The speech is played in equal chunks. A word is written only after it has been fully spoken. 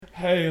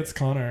Hey, it's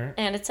Connor.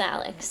 And it's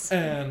Alex.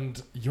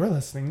 And you're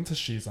listening to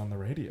She's on the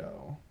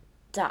Radio.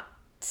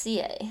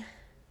 .ca.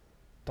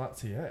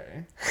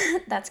 .ca?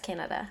 That's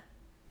Canada.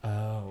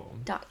 Oh.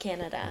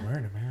 .canada. We're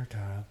in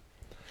America.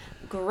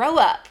 Grow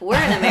up.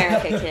 We're in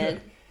America,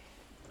 kid.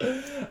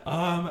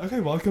 Okay,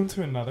 welcome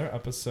to another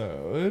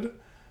episode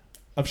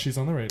of She's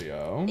on the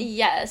Radio.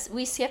 Yes,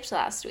 we skipped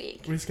last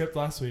week. We skipped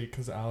last week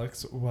because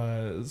Alex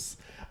was...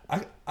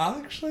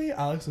 Alex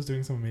was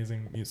doing some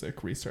amazing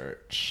music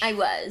research. I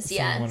was,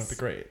 yes. One of the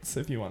greats,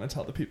 if you want to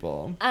tell the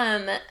people.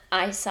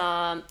 I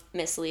saw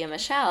Miss Leah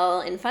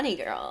Michelle in Funny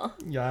Girl.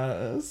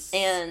 Yes.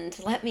 And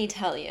let me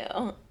tell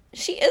you,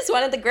 she is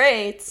one of the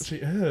greats. She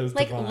is.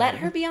 Like, divine. let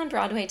her be on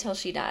Broadway till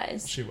she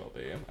dies. She will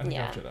be. I think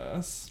after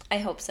this. I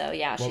hope so,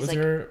 yeah. What was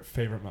your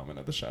favorite moment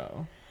of the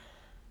show?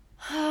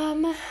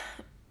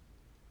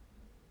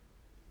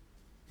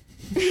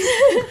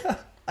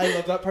 I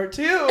love that part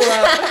too.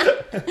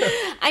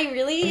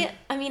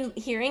 I mean,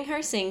 hearing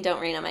her sing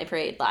Don't Rain on My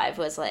Parade live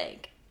was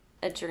like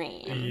a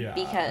dream. Yeah.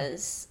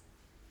 Because,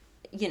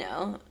 you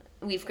know,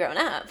 we've grown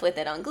up with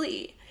it on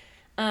Glee.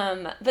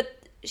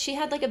 But she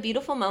had like a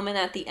beautiful moment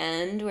at the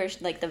end where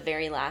like the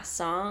very last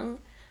song,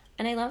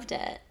 and I loved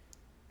it.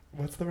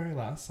 What's the very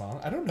last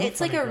song? I don't know.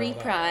 It's like a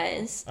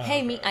reprise. Oh,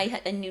 hey,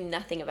 okay. I knew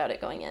nothing about it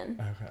going in.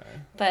 Okay.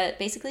 But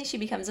basically she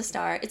becomes a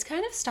star. It's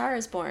kind of Star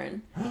is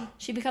Born.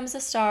 She becomes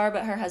a star,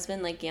 but her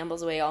husband like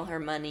gambles away all her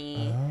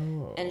money.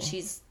 Oh. And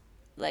she's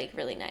like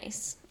really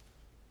nice.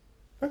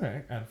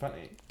 Okay, and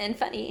funny. And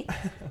funny.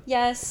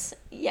 Yes.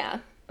 Yeah.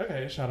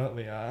 Okay, shout out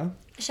Leah.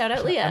 Shout out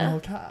And the Leah. whole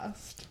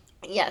cast.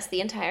 Yes,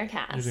 the entire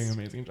cast. You're doing an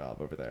amazing job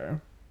over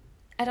there.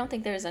 I don't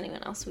think there was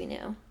anyone else we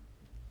knew.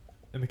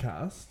 In the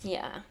cast?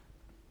 Yeah.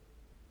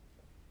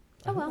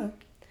 Oh well.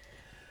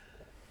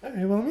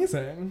 Okay, well,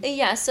 amazing.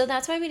 Yeah, so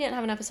that's why we didn't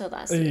have an episode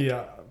last week.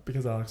 Yeah,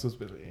 because Alex was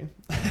busy.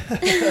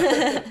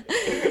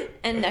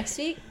 And next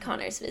week,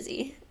 Connor's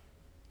busy.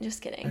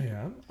 Just kidding. I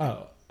am?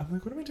 Oh, I'm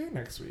like, what am I doing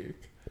next week?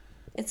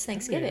 It's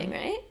Thanksgiving,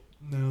 right?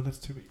 No, that's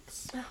 2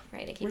 weeks. Oh,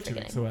 right, I keep We're 2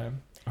 forgetting. weeks away.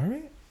 Are we?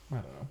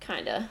 I don't know.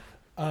 Kinda.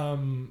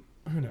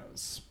 Who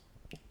knows?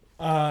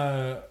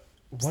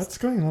 What's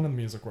going on in the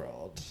music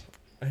world?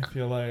 I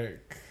feel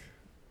like...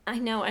 I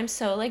know, I'm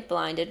so like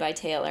blinded by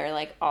Taylor,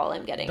 like all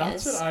I'm getting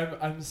That's is...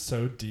 what I'm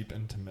so deep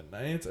into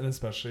Midnight, and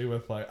especially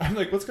with like, I'm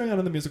like, what's going on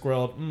in the music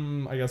world?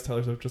 I guess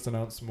Taylor Swift just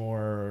announced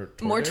more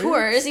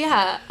tours,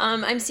 yeah.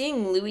 I'm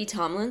seeing Louis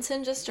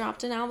Tomlinson just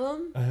dropped an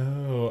album.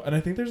 Oh, and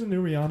I think there's a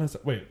new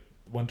Rihanna... Wait,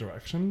 One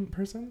Direction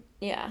person?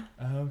 Yeah.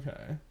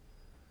 Okay.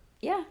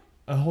 Yeah.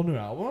 A whole new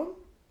album?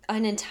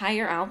 An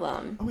entire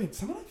album. Oh wait,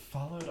 someone I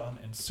followed on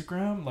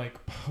Instagram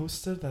like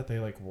posted that they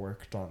like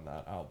worked on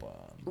that album.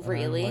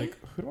 Really? And I'm like,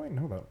 who do I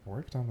know that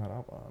worked on that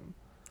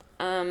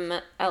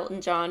album?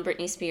 Elton John,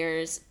 Britney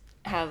Spears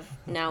have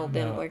now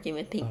been working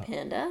with Pink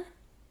Panda.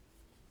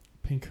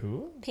 Pink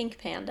who? Pink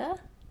Panda.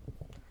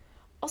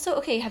 Also,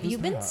 okay, have Who's you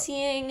been that?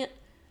 seeing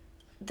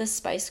the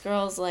Spice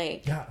Girls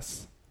like...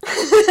 Yes.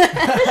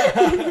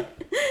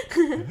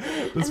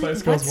 The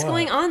Spice Girls. What's what?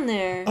 going on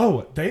there?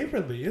 Oh, they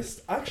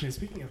released. Actually,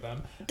 speaking of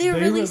them, They're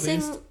releasing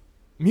released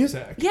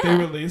music. Yeah. They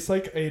released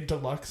like a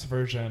deluxe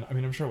version. I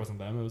mean, I'm sure it wasn't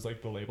them. It was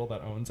like the label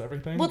that owns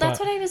everything. Well, that's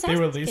but what I was They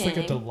released like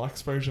a asking.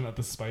 deluxe version of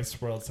the Spice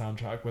World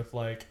soundtrack with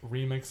like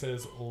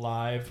remixes,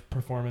 live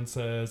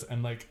performances,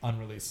 and like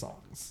unreleased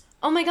songs.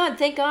 Oh my god,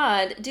 thank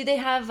God. Do they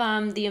have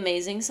the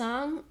Amazing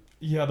song?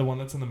 Yeah, the one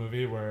that's in the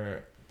movie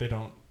where they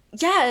don't.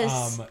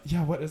 Yes.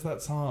 Yeah, what is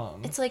that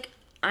song? It's like,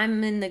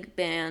 I'm in the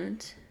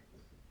band.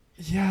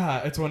 Yeah,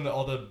 it's when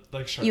all the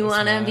like shirtless You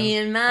wanna men- be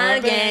in my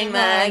gang,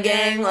 my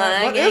gang,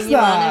 my What gang. is You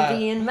that? wanna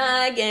be in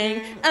my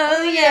gang.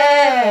 Oh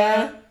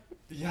yeah.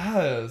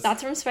 Yes.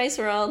 That's from Spice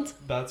World.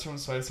 That's from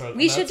Spice World.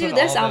 We And should that's do when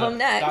this all album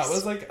next. That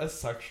was like a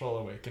sexual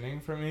awakening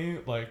for me.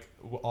 Like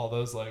all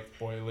those like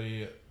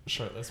oily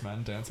shirtless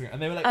men dancing,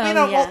 and they were like, Oh, "We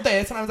don't yeah. want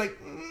this," and I was like,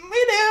 "We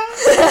do."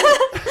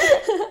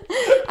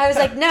 I was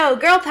like, no,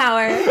 girl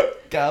power.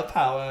 Girl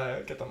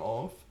power, get them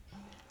off.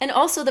 And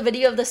also the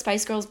video of the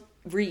Spice Girls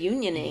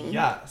reunioning.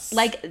 Yes.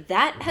 Like,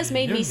 that has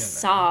made me Reunioning.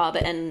 sob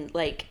and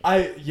like...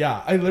 I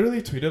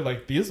literally tweeted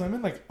like, these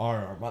women like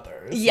are our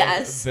mothers.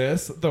 Yes.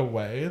 Like, the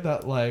way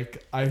that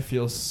like I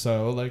feel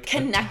so like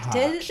connected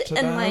attached to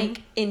and them,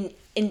 like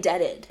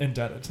indebted.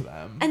 indebted to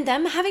them. And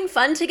them having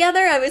fun together,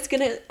 I was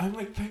gonna... I'm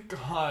like, thank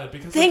God,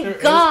 because Thank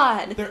like,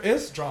 God. there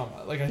is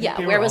drama. Like I think Yeah,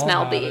 they where were was all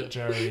Mel mad B? at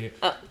Jerry.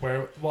 Oh.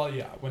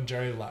 When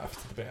Jerry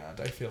left the band,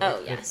 I feel Oh,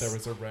 like yes. there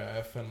was a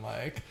riff and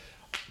like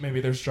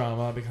maybe there's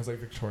drama because like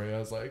Victoria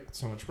is like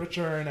so much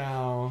richer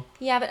now.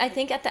 Yeah, but I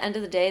think at the end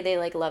of the day, they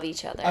like love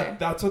each other.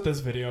 That's what this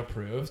video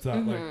proved.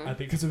 That like I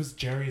think because it was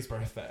Jerry's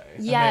birthday.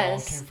 And they all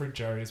Yes. came for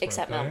Jerry's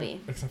Except birthday. Mel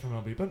B. Except for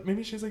Mel B. But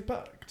maybe she's like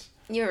booked.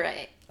 You're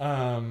right.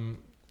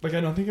 Like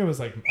I don't think there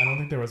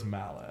was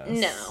malice.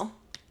 No.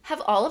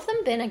 Have all of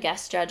them been a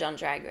guest judge on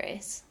Drag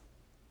Race?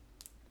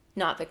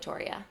 Not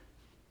Victoria.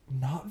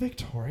 Not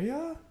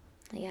Victoria?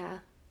 Yeah.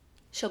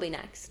 She'll be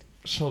next.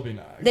 She'll be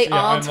next. They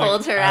all I'm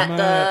told her at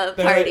the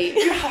they're like, party.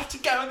 you have to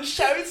go on the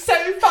show. It's so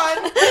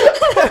fun.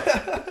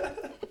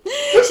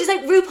 She's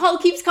like,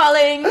 RuPaul keeps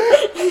calling.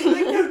 Like,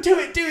 no, do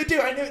it.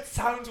 I know it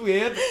sounds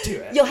weird, but do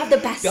it. You'll have the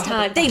best You'll have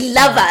time. the They best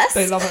love time. us.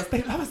 They love us.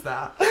 They love us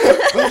that.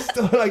 We're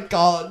still like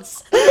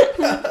gods.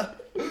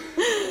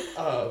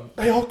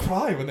 They all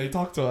cry when they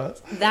talk to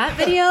us. That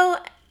video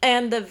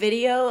and the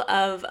video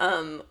of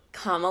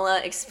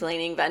Kamala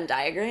explaining Venn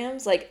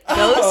diagrams, like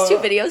those two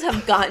videos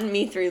have gotten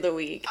me through the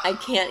week. I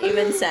can't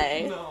even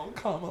say. No,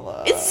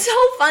 Kamala. It's so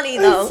funny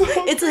though.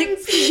 It's so Like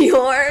crazy.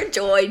 pure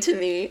joy to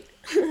me.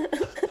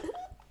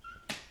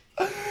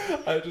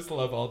 I just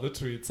love all the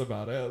tweets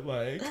about it.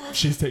 Like,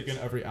 she's taken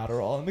every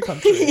Adderall in the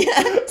country.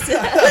 Yes.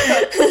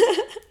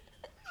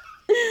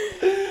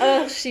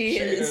 Oh, she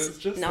is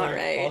just not like,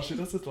 right. all she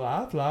does is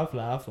laugh.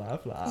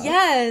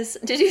 Yes.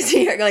 Did you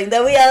see her going,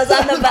 the wheels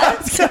on the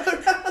bus?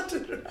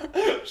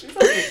 She's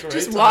having a great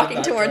Just time, walking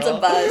that towards girl.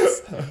 a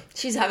bus.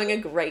 She's having a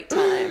great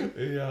time.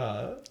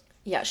 Yeah.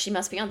 Yeah, she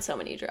must be on so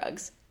many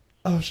drugs.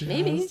 Oh, she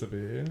Maybe. has to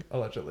be,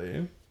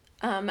 allegedly.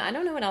 I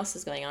don't know what else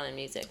is going on in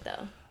music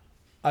though.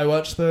 I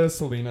watched the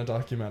Selena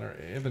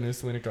documentary, the new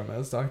Selena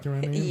Gomez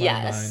documentary,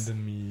 Yes. My Mind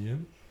and Me.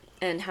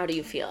 And how do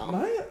you feel?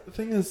 My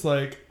thing is,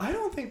 like, I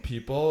don't think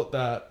people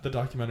that the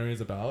documentary is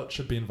about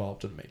should be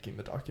involved in making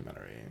the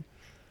documentary.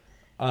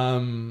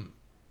 Well,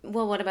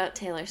 what about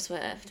Taylor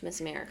Swift, Miss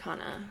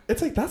Americana?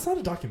 It's like, that's not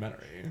a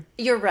documentary.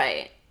 You're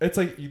right. It's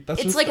like,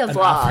 that's It's just like a an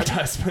vlog.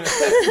 advertisement.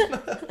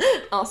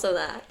 Also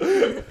that.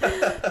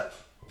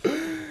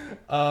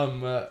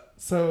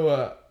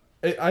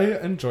 I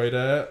enjoyed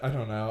it. I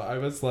don't know. I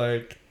was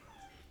like,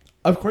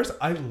 of course,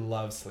 I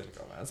love Selena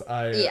Gomez.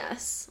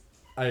 Yes.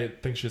 I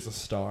think she's a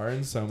star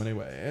in so many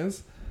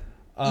ways.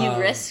 You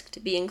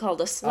risked being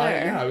called a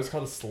slur. I was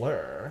called a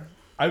slur.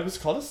 I was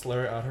called a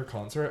slur at her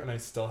concert, and I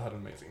still had an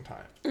amazing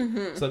time.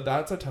 Mm-hmm. So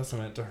that's a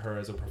testament to her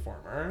as a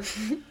performer,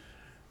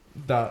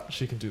 that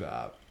she can do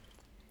that.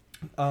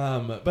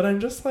 But I'm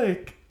just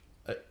like,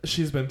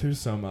 she's been through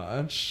so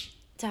much.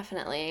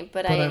 Definitely,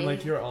 but I'm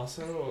like, you're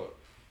so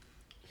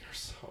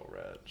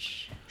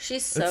rich.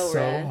 She's so it's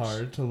so rich.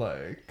 hard to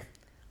like.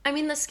 I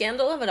mean, the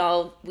scandal of it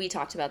all, we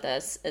talked about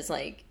this, is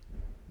like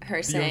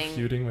her saying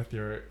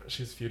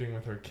she's feuding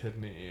with her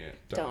kidney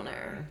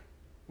donor.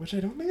 Which I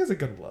don't think is a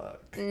good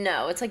look.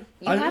 No, it's like,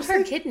 you I'm have just her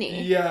like,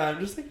 kidney. Yeah, I'm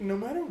just like, no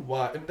matter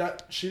what, and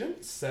that she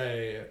didn't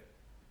say,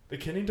 the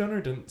kidney donor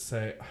didn't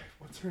say,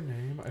 what's her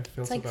name? I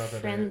feel It's so like bad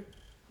that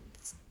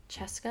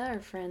Francesca or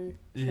Francis?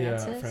 Yeah,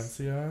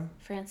 Francia.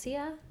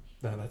 Francia?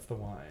 No, that's the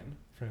wine.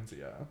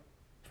 Francia.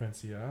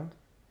 Francia.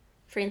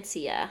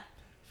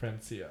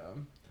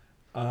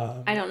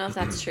 I don't know if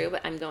that's true,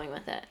 but I'm going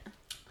with it.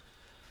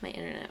 My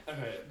internet.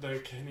 Okay, the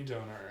kidney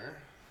donor,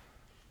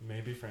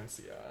 maybe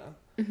Francia.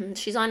 Mm-hmm.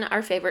 She's on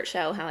our favorite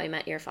show, How I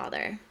Met Your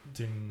Father.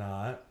 Do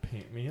not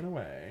paint me in a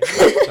way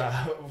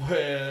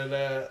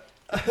that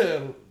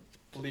would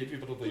lead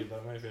people to believe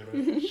that my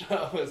favorite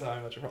show is How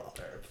I Met Your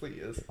Father.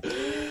 Please.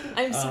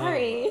 I'm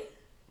sorry.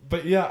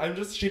 But yeah,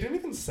 she didn't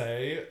even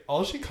say,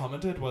 all she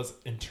commented was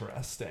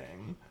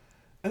interesting.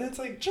 And it's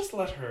like, just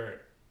let her,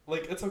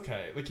 like, it's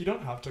okay. Like, you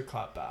don't have to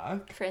clap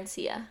back.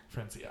 Francia.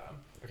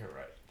 Okay,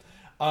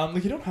 right.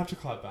 Like, you don't have to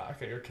clap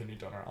back at your kidney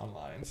donor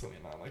online,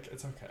 Selena. Like,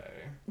 it's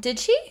okay. Did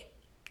she?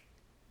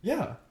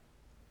 Yeah.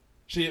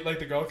 She, like,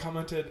 the girl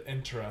commented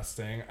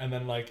interesting, and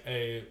then, like,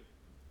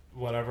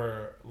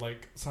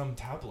 some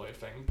tabloid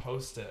thing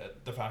posted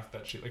the fact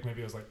that she, like, maybe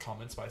it was, like,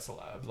 comments by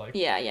celeb, like,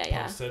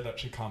 Yeah. posted that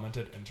she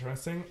commented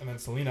interesting, and then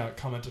Selena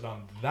commented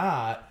on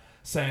that,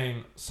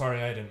 saying,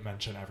 sorry I didn't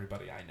mention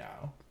everybody I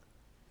know.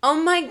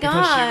 Oh my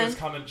god.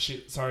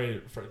 Because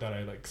sorry for that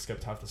I, like,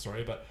 skipped half the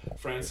story, but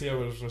Francia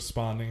was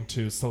responding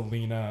to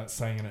Selena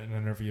saying in an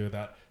interview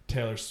that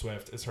Taylor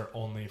Swift is her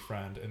only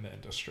friend in the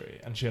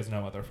industry, and she has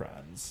no other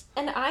friends.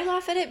 And I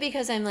laugh at it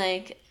because I'm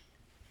like,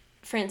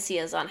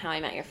 Francia's on How I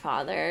Met Your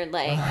Father.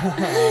 Like,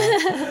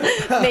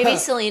 maybe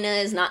Selena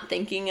is not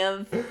thinking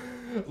of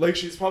Like,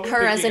 she's probably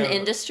her as an thinking of-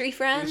 industry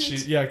friend.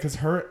 Yeah, because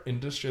her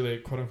industry,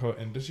 like, quote-unquote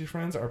industry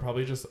friends are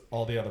probably just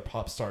all the other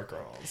pop star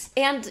girls.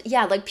 And,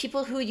 yeah, like,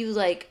 people who you,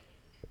 like,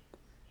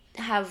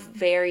 have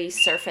very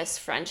surface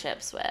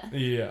friendships with.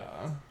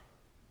 Yeah.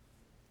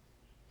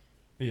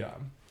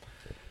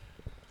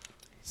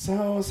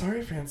 So,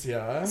 sorry,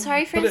 Francia.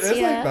 Sorry, But it is,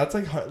 Francia. like, that's,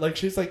 like, hard. Like,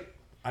 she's, like,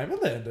 I'm in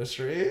the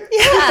industry.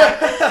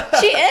 Yeah,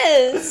 she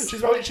is. She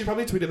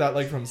probably tweeted that,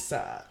 like, from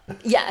set.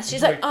 Yeah,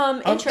 she's like,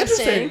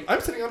 interesting. I'm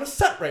sitting on a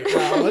set right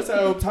now,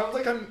 so it sounds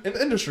like I'm in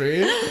the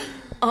industry.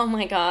 Oh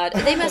my god.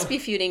 They must be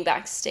feuding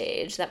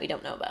backstage that we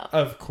don't know about.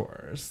 Of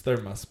course. There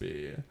must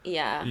be.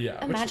 Yeah.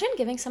 Yeah. Imagine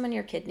giving someone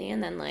your kidney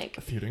and then,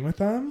 like... Feuding with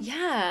them?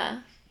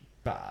 Yeah.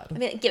 Bad. I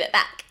mean, give it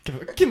back.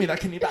 Give me that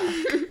kidney back.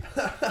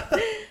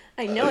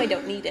 I know I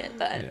don't need it,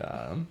 but...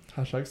 Yeah.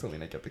 Hashtag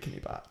Selena, get the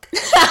kidney back.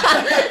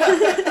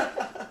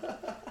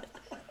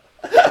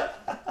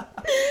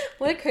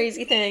 What a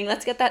crazy thing.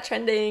 Let's get that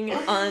trending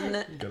on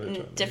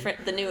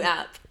the new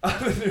app.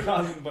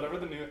 Whatever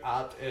the new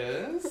app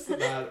is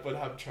that would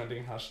have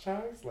trending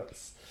hashtags,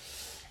 let's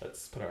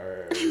put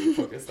our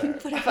focus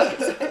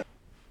there.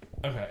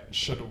 Okay,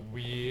 should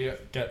we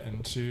get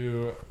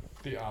into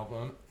the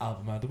album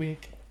of the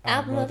week?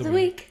 Album of the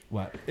week.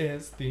 What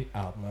is the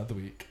album of the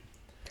week?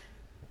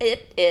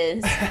 It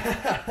is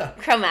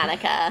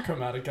Chromatica.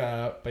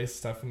 Chromatica by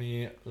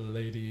Stephanie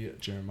Lady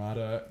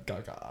Germanotta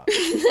Gaga.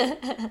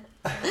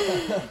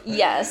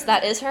 Yes,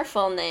 that is her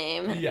full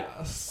name.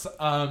 Yes.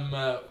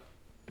 Yeah,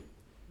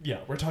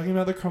 we're talking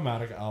about the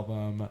Chromatica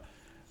album.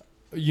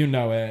 You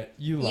know it.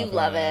 You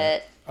love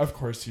it. Of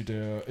course you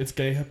do. It's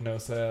Gay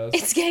Hypnosis.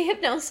 It's Gay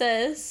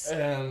Hypnosis.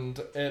 And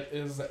it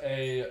is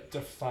a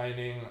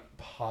defining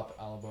pop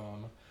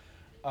album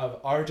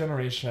of our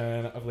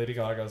generation, of Lady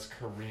Gaga's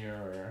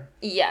career.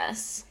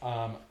 Yes.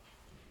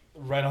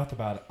 Right off the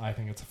bat, I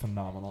think it's a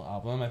phenomenal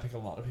album. I think a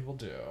lot of people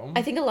do.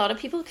 I think a lot of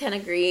people can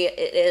agree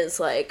it is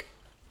like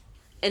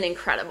an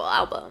incredible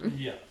album.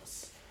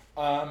 Yes.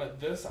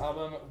 This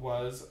album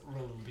was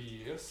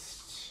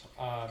released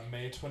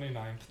May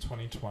 29th,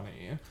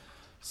 2020.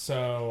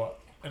 So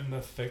in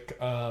the thick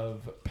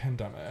of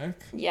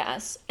pandemic.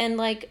 Yes. And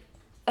like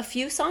a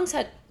few songs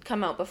had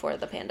come out before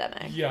the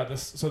pandemic. Yeah,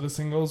 so the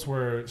singles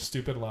were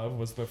Stupid Love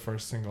was the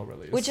first single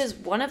released. Which is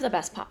one of the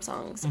best pop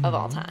songs of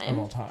all time. Of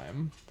all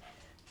time.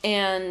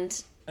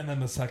 And then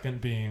the second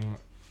being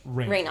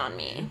Rain on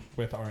Me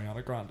with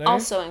Ariana Grande.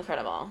 Also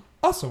incredible.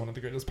 Also one of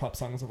the greatest pop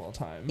songs of all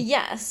time.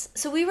 Yes.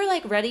 So we were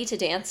like ready to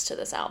dance to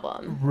this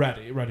album.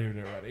 Ready.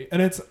 And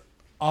it's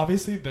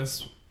obviously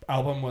this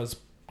album was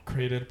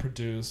created,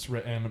 produced,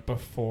 written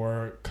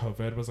before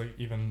COVID was like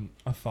even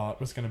a thought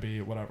was going to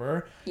be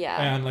whatever.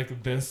 Yeah. And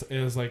like this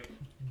is like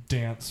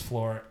dance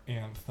floor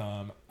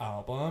anthem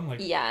album. Like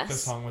yes. The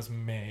song was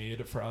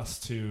made for us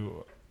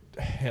to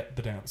hit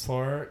the dance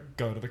floor,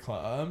 go to the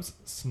clubs,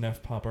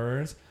 sniff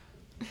poppers,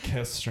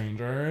 kiss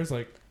strangers,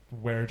 like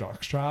wear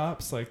jock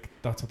straps. Like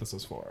that's what this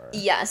is for.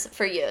 Yes,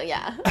 for you,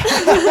 yeah.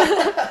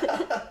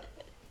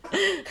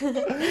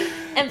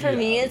 And for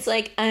me, it's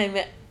like I'm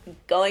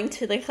going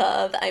to the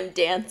club, I'm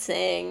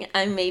dancing,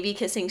 I'm maybe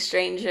kissing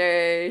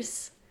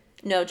strangers,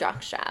 no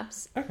jock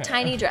straps, okay.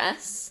 Tiny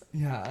dress,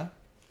 yeah,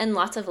 and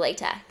lots of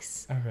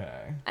latex.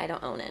 Okay. I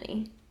don't own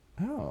any.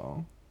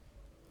 Oh,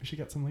 we should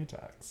get some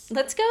latex.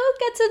 Let's go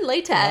get some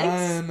latex.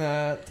 And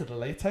to the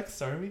latex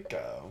store we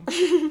go.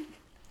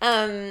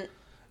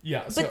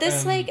 Yeah. But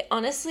this, like,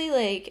 honestly,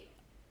 like,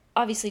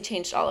 obviously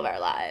changed all of our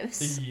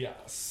lives.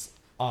 Yes.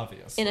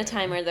 Obviously. In a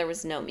time where there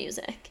was no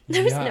music.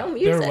 There was no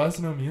music. There was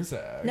no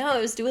music. No,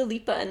 it was Dua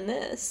Lipa in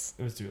this.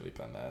 It was Dua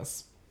Lipa in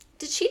this.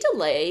 Did she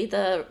delay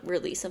the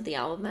release of the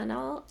album at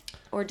all?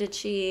 Or did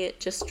she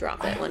just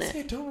drop it when it...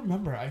 I don't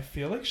remember. I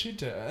feel like she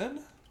did.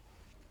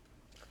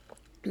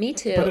 Me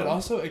too. But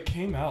it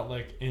came out,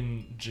 like,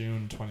 in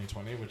June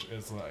 2020, which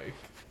is, like,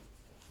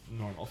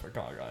 normal for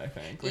Gaga, I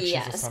think. Like,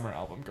 yes. She's a summer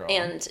album girl.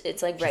 And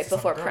it's, like, right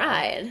before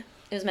Pride.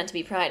 It was meant to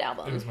be Pride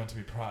album. It was meant to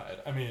be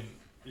Pride. I mean...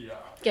 Yeah.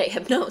 Gay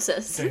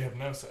Hypnosis. Gay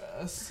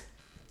Hypnosis.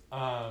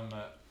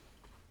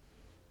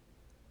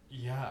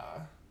 Yeah.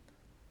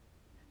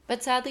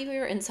 But sadly we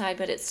were inside,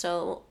 but it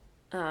still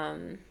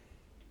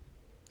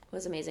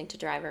was amazing to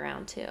drive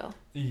around too.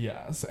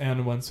 Yes,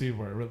 and once we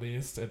were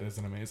released, it is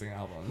an amazing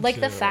album. Like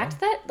too. The fact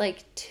that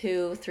like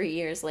 2-3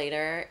 years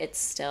later, it's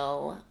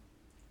still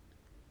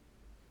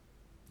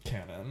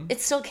canon.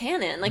 It's still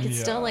canon. Like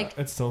it's still like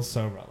it's still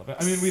so relevant.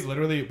 I mean, we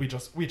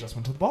just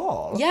went to the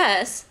ball.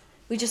 Yes.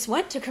 We just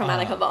went to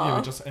Chromatica Ball.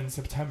 Yeah, just in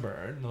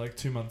September, like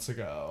 2 months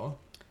ago,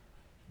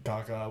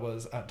 Gaga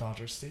was at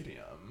Dodger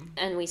Stadium.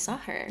 And we saw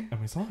her.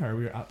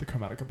 We were at the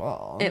Chromatica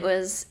Ball. It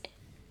was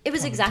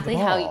exactly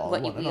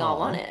what we all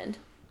wanted.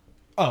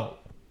 Oh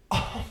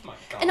my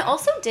God. And it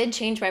also did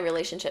change my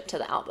relationship to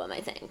the album,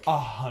 I think.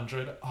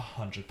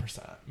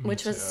 100%.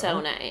 Which was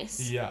so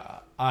nice.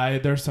 Yeah.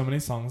 There's so many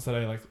songs that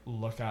I like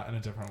look at in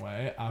a different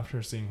way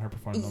after seeing her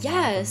perform them.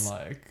 Yes. Live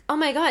and, like, oh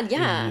my God,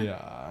 yeah.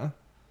 Yeah.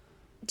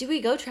 Do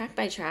we go track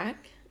by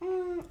track?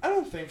 I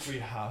don't think we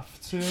have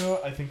to.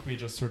 I think we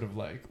just sort of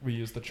like, we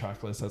use the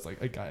track list as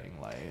like a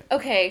guiding light.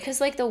 Okay, because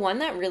like the one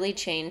that really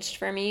changed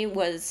for me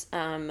was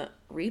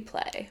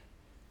Replay.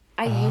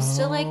 I used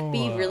to like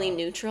be really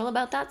neutral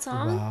about that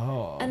song.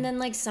 Wow. And then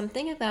like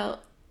something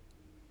about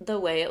the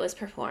way it was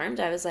performed,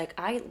 I was like,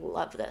 I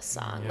love this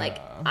song. Yeah.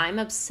 Like I'm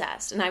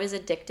obsessed. And I was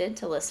addicted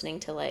to listening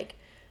to like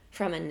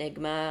From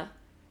Enigma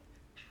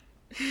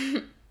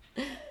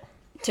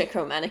to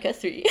Chromatica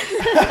 3.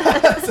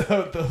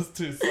 So those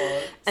two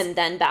songs. And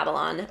then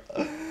Babylon.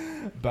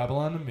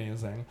 Babylon,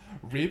 amazing.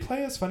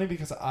 Replay is funny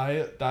because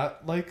that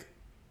like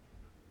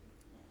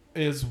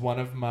is one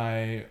of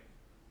my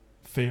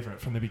favorite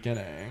from the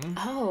beginning.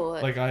 Oh.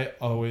 Like I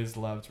always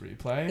loved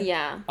Replay.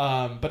 Yeah.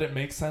 But it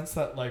makes sense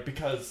that like,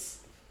 because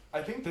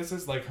I think this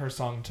is like her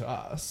song to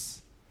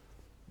us.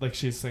 Like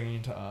she's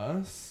singing to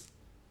us.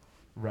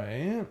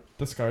 Right?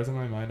 The scars on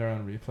my mind are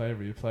on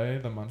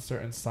replay. The monster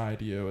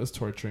inside you is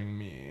torturing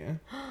me.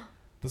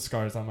 The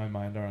scars on my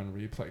mind are on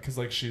replay. Because,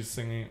 like, she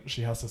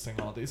has to sing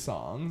all these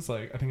songs.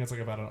 Like, I think it's, like,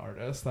 about an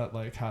artist that,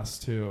 like,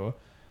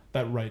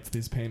 that writes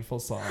these painful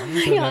songs.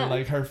 And then,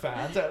 like, her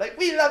fans are like,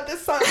 we love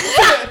this song.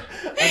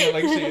 And then,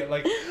 like, she,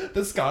 like,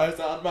 the scars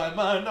on my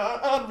mind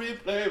are on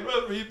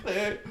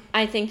replay.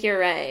 I think you're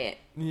right.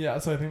 Yeah,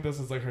 so I think this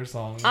is like her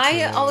song.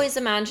 I always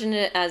imagined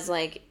it as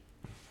like,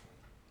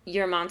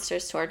 your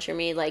monsters torture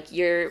me. Like,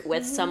 you're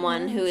with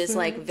someone who is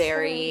like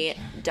very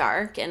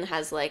dark and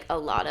has like a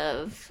lot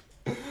of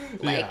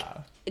like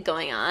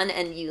going on,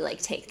 and you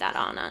like take that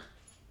on it.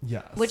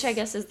 Yes. Which I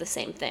guess is the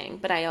same thing,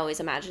 but I always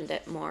imagined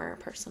it more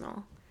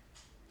personal.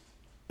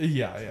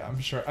 Yeah, I'm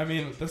sure. I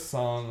mean, this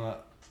song,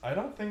 I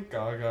don't think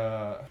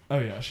Gaga... Oh,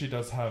 yeah, she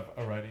does have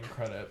a writing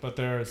credit, but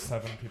there are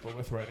 7 people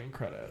with writing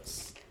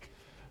credits.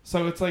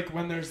 So it's like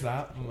when there's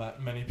that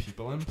many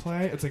people in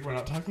play, it's like we're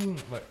not talking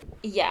like...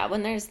 Yeah,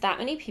 when there's that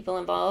many people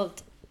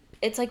involved,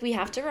 it's like we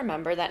have to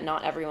remember that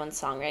not everyone's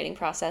songwriting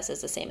process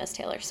is the same as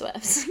Taylor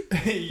Swift's.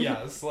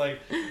 Yes, like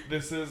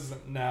this is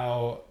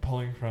now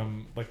pulling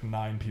from like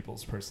 9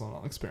 people's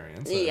personal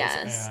experiences.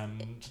 Yes.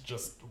 And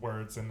just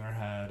words in their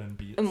head and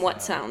beats. And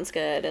what sounds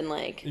good and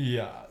like...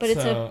 Yeah. But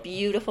it's a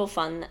beautiful,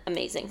 fun,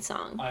 amazing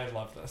song. I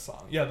love this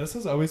song. Yeah, this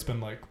has always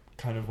been like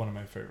kind of one of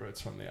my favorites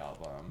from the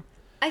album.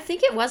 I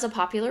think it was a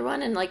popular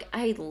one, and like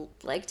I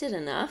liked it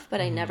enough, but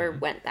I never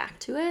went back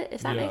to it,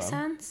 if that makes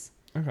sense.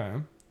 Okay.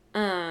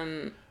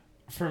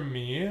 For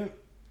me,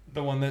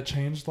 the one that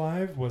changed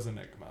live was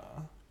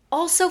Enigma.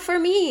 Also for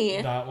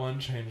me. That one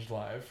changed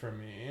live for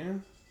me.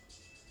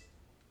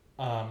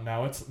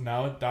 Now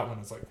that one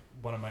is like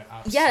one of my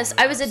absolute... Yes,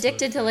 I was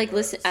addicted to like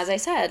listen, as I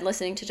said,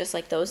 listening to just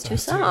like those two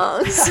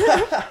songs.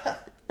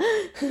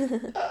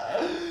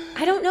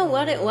 I don't know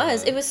what it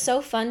was. It was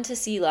so fun to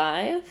see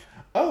live.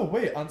 Oh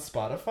wait, on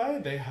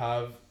Spotify they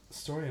have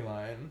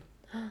Storyline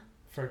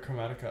for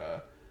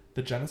Chromatica.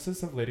 The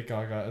genesis of Lady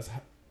Gaga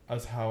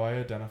as how I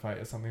identify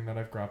is something that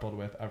I've grappled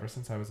with ever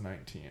since I was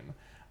 19.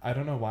 I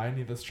don't know why I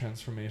need this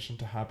transformation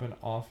to happen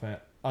often,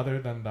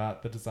 other than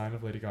that the design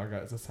of Lady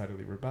Gaga is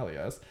decidedly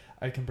rebellious.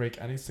 I can break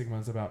any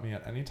stigmas about me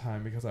at any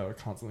time because I would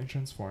constantly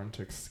transform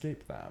to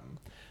escape them.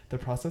 The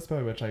process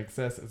by which I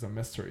exist is a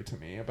mystery to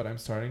me, but I'm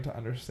starting to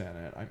understand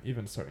it. I'm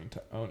even starting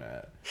to own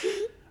it.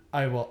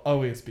 I will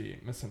always be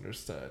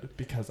misunderstood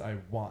because I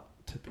want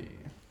to be.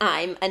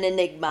 I'm an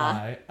enigma.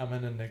 I am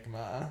an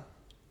enigma.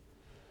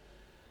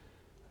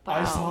 Wow.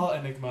 I saw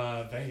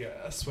Enigma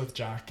Vegas with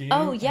Jackie.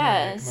 Oh,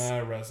 yes.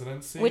 Enigma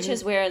Residency. Which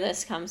is where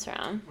this comes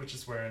from. Which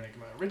is where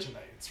Enigma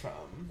originates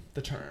from,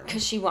 the term.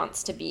 Because she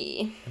wants to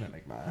be an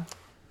enigma.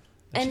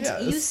 And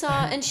you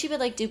saw, and she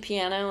would like do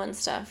piano and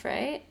stuff,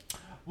 right?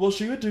 Well,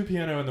 she would do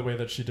piano in the way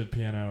that she did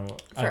piano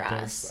for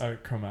us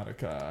at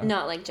Chromatica.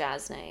 Not like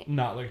jazz night.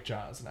 Not like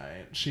jazz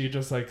night. She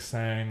just like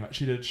sang.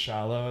 She did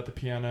Shallow at the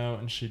piano,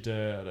 and she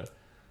did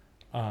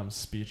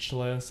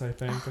Speechless, I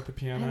think, at the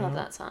piano. I love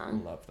that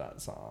song. Love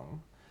that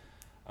song.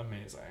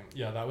 Amazing.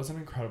 Yeah, that was an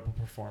incredible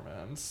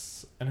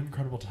performance, an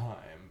incredible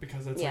time,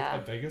 because it's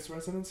like a Vegas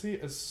residency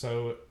is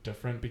so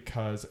different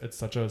because it's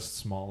such a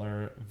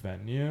smaller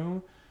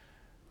venue.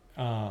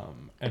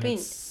 And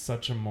it's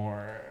such a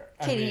more...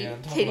 Katie.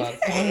 Talk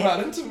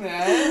about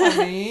intimate,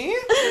 honey.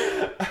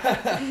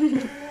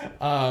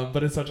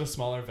 But it's such a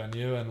smaller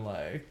venue, and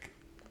like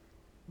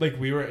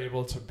we were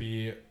able to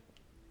be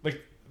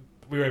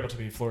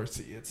floor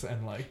seats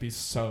and like be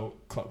so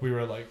close. We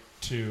were like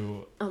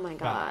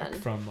back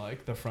from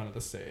like the front of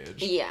the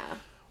stage. Yeah.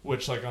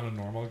 Which like on a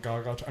normal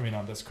Gaga tour,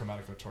 on this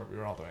Chromatica tour, we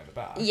were all the way in the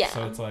back. Yeah.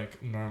 So it's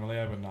like normally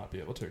I would not be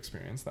able to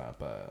experience that,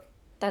 but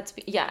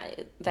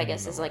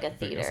Vegas is like a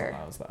theater. Vegas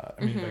allows that.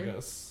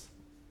 Vegas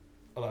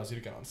allows you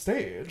to get on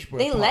stage.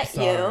 They let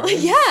you.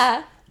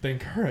 Yeah. They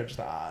encourage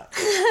that.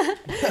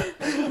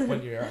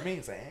 When you're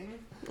amazing.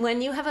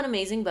 When you have an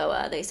amazing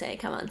boa, they say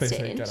come on stage. They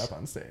say get up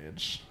on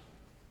stage.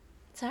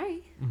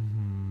 Sorry.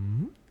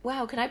 Mm-hmm.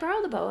 Wow, can I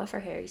borrow the boa for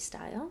Harry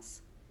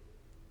Styles?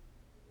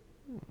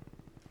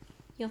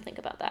 You'll think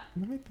about that.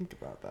 Let me think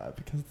about that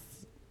because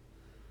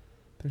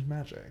there's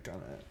magic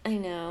on it. I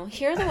know.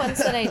 Here are the ones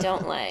that I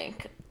don't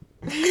like.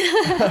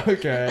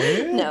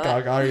 Okay. No.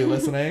 Gaga, are you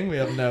listening? We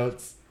have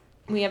notes.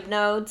 We have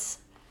notes.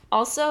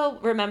 Also,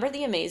 remember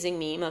the amazing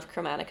meme of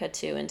Chromatica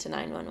 2 into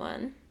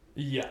 911?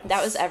 Yes.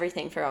 That was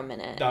everything for a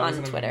minute on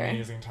Twitter. That was an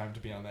amazing time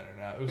to be on the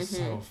internet. It was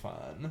so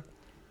fun.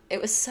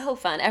 It was so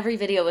fun. Every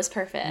video was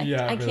perfect.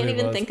 Yeah, I can't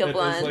even think of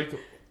one. It is like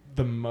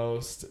the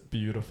most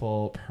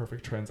beautiful,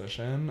 perfect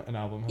transition an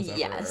album has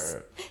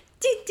ever.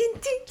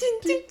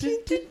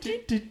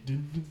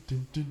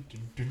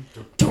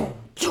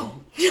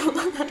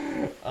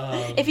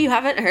 If you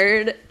haven't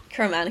heard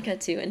Chromatica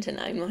 2 into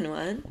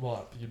 911.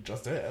 Well, you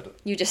just did.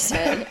 You just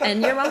did,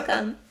 and you're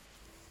welcome.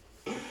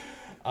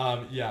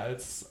 Yeah,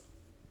 it's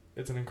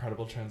an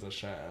incredible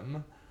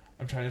transition.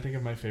 I'm trying to think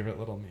of my favorite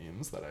little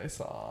memes that I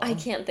saw. I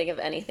can't think of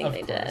anything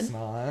they did. Of course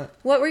not.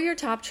 What were your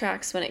top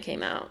tracks when it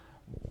came out?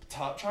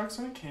 Top tracks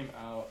when it came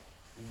out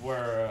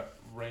were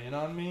Rain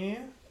on Me.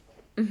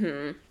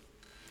 Mm-hmm.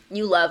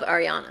 You love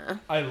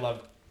Ariana. I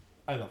love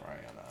Ariana.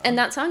 And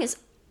that song is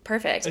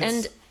perfect.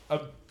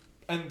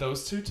 And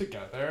those two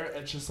together,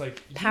 it's just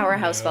like...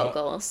 Powerhouse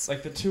vocals.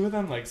 Like, the two of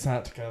them, like,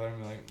 sat together and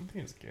be like,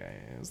 these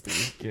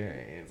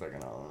gays are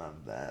gonna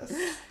love this.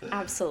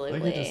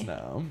 Absolutely. Like, you just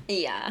know.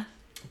 Yeah.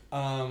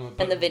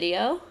 And the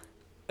video?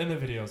 And the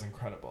video is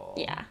incredible.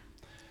 Yeah.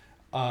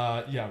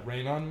 Yeah,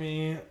 Rain on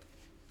Me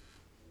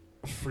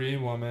Free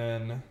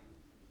Woman.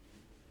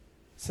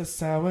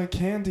 Sour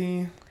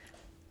Candy.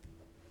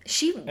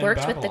 She and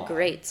worked with the Babylon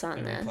greats on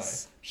in Replay.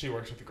 this. She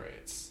worked with the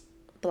greats.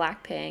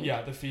 Blackpink.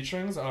 Yeah, the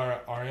featurings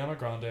are Ariana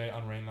Grande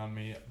on Rain on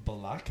Me,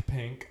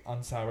 Blackpink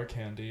on Sour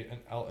Candy, and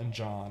Elton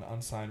John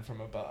on Sign from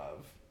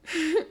Above.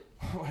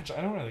 Which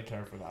I don't really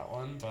care for that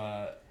one,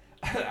 but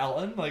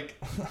Elton, like,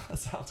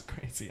 sounds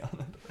crazy on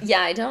it.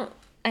 Yeah, I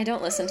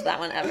don't listen to that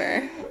one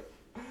ever.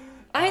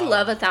 I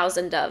love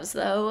 1,000 Doves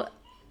though,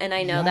 and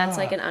I know that's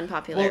like an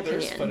unpopular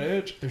opinion.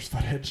 There's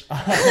footage.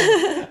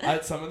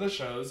 At some of the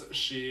shows,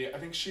 I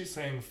think she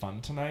sang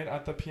Fun Tonight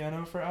at the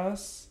piano for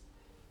us.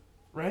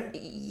 Right?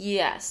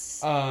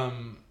 Yes.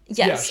 Yes.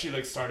 Yeah, she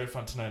like started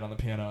Fun Tonight on the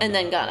piano and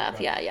then got up.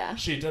 Yeah.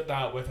 She did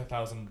that with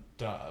 1,000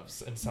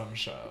 Doves in some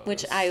shows,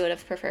 which I would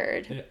have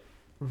preferred. Yeah.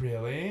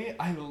 Really?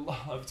 I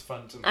loved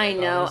Fun Tonight. I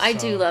know. I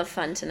do love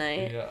Fun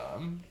Tonight. Yeah.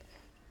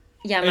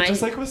 Yeah, it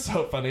just like was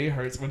so funny.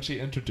 Hers when she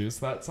introduced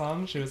that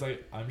song, she was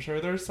like, "I'm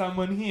sure there's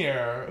someone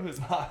here who's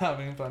not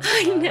having fun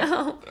tonight." I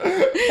know.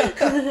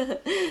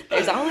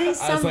 There's always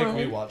someone. As like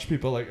we watch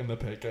people like in the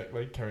pit get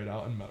like carried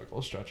out in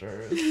medical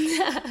stretchers.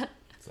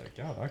 It's like,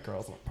 yeah, that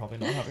girl's probably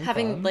not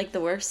having fun. Like the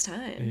worst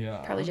time.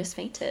 Yeah. Probably just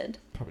fainted.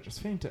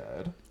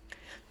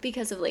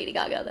 Because of Lady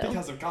Gaga, though.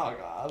 Because of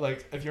Gaga.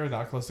 Like, if you're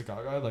that close to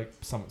Gaga, like,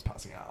 someone's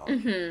passing out.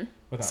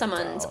 Mm-hmm.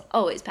 Someone's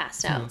always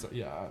passed out.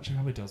 Yeah, she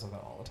probably deals with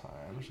that all the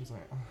time. She's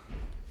like,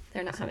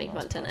 they're not having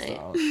fun tonight.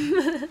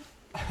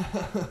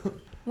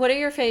 What are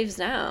your faves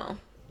now?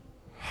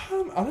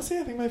 Honestly,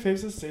 I think my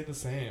faves have stayed the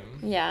same.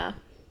 Yeah.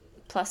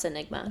 Plus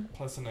Enigma.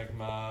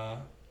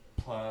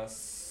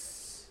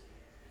 Plus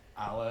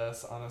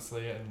Alice,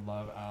 honestly. I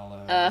love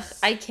Alice. Ugh,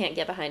 I can't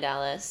get behind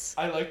Alice.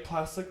 I like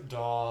Plastic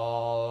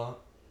Doll.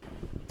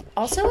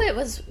 Also, it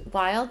was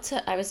wild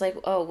I was like,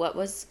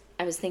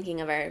 I was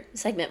thinking of our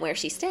segment Where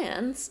She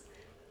Stands.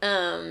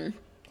 Oh,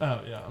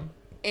 yeah.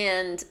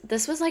 And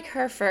this was like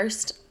her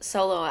first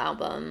solo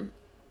album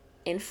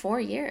in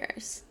 4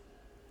 years.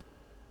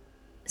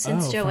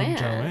 Since Joanne.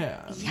 From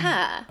Joanne.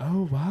 Yeah.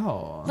 Oh,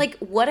 wow. Like,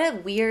 what a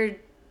weird...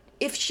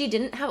 If she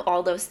didn't have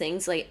all those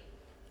things, like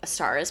A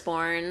Star Is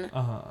Born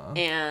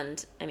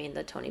and, I mean,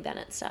 the Tony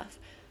Bennett stuff.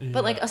 Yeah.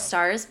 But, like, A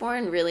Star Is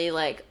Born really,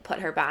 like,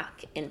 put her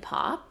back in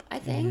pop, I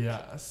think.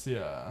 Yes,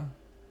 yeah.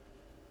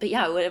 But,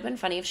 yeah, it would have been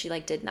funny if she,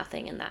 like, did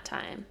nothing in that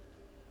time.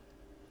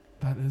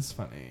 That is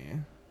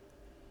funny.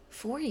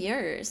 4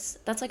 years.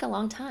 That's, like, a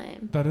long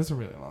time. That is a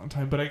really long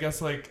time. But I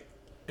guess, like,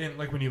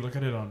 when you look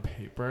at it on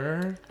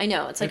paper... I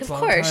know. It's like, of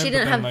course, she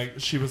didn't have... Like,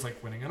 she was,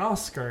 like, winning an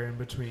Oscar in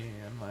between.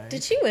 Like,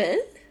 did she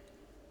win?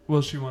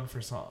 Well, she won for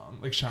song.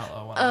 Like,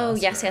 Shallow won an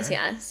Oscar.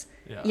 Yes.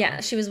 Yeah,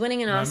 she was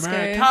winning an Oscar.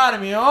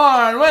 Academy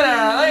Award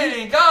winner,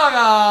 Lady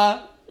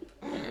Gaga!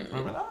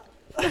 Remember that?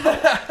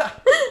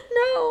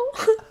 No.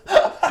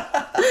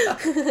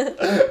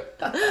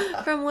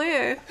 From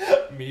where?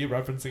 Me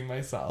referencing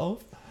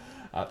myself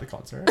at the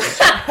concert.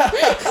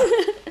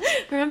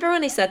 Remember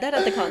when I said that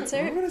at the concert?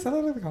 Remember when I said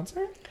that at the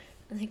concert?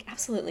 Like,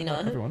 absolutely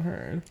not. Everyone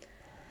heard.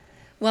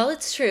 Well,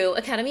 it's true.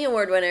 Academy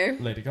Award winner.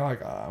 Lady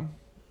Gaga.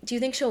 Do you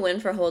think she'll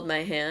win for Hold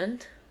My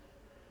Hand?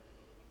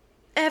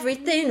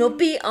 Everything will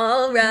be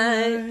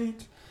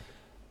alright.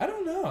 I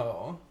don't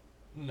know.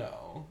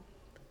 No.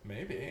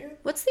 Maybe.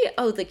 What's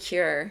The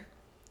Cure?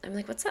 I'm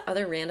like, what's that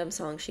other random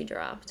song she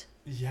dropped?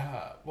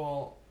 Yeah,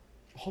 well,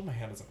 Hold My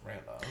Hand isn't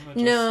random.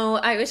 No,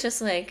 I was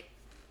just like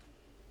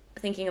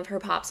thinking of her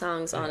pop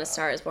songs on A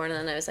Star Is Born, and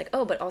then I was like,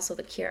 oh, but also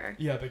The Cure.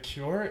 Yeah, The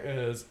Cure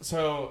is...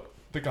 So,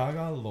 the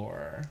Gaga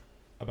lore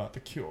about The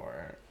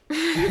Cure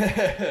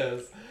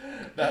is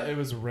that it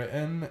was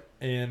written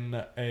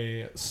in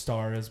a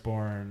Star Is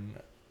Born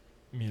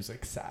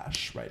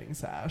writing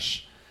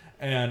sash.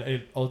 And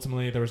it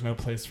ultimately, there was no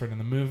place for it in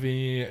the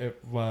movie. It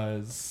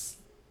was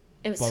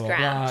blah, scrapped. Blah,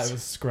 blah. It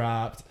was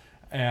scrapped.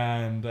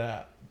 And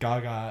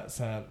Gaga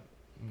said,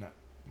 no,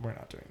 we're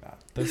not doing that.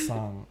 This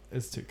song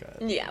is too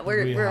good. Yeah,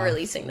 we're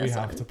releasing this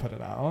one. We have to put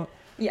it out.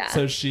 Yeah.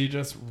 So she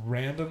just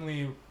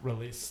randomly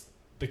released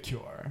The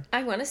Cure.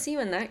 I want to see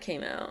when that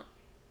came out.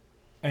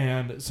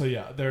 And so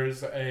yeah,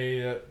 there's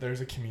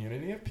a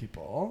community of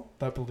people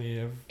that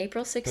believe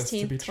April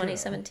 16th,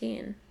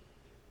 2017.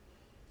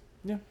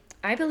 Yeah.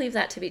 I believe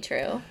that to be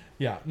true.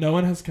 Yeah, no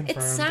one has confirmed.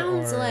 It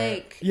sounds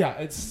like... Yeah,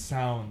 it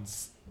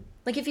sounds...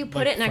 Like if you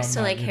put it next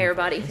to like Hair,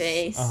 Body,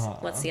 Face.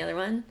 What's the other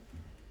one?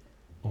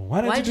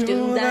 Why'd you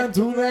do that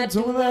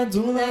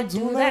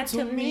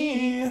to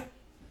me?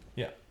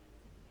 Yeah.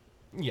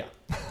 Yeah.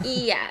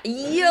 Yeah.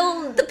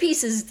 The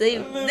pieces, they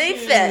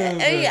fit.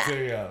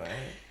 Yeah.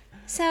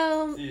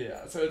 So...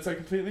 Yeah, so it's a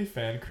completely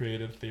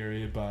fan-created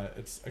theory, but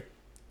it's a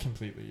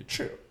completely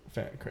true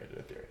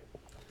fan-created theory.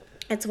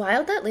 It's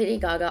wild that Lady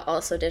Gaga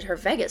also did her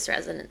Vegas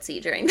residency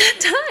during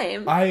that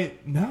time. I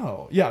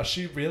know. Yeah,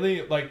 she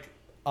really, like,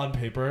 on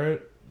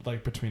paper,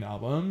 like, between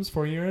albums,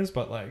 4 years,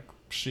 but, like,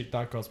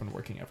 that girl's been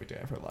working every day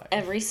of her life.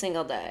 Every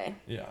single day.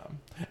 Yeah.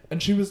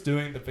 And she was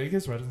doing the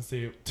Vegas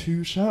residency,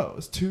 2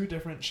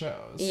 different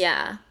shows.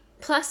 Yeah.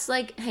 Plus,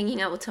 like, hanging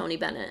out with Tony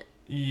Bennett.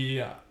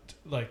 Yeah.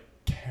 Like,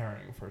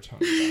 caring for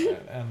Tony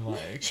Bennett, and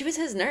like she was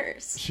his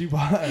nurse. she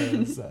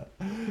was.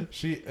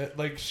 She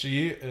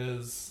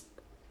is.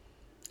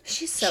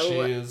 She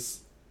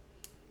is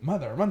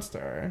Mother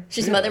Monster.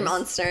 She's She Mother is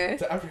Monster.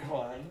 to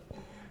everyone,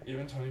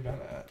 even Tony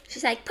Bennett.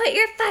 She's like, put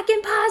your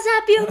fucking paws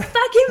up, you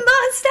fucking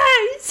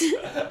monsters!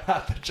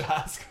 At the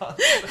jazz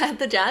concert. At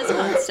the jazz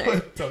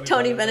concert.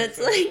 Tony Bennett's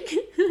like,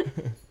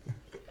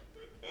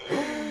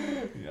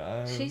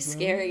 yeah, she's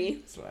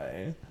scary.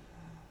 Slay.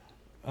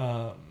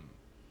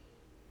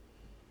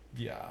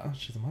 Yeah,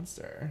 she's a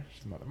monster.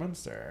 She's Mother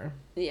Monster.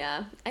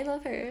 Yeah, I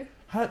love her.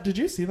 Did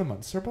you see the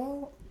Monster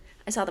Ball?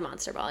 I saw the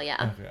Monster Ball,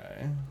 yeah.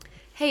 Okay.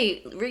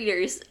 Hey,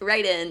 readers,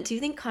 write in. Do you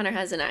think Connor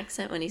has an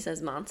accent when he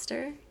says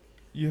monster?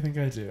 You think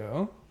I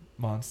do?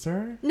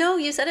 Monster? No,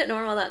 you said it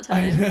normal that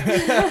time.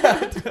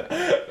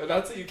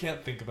 That's what you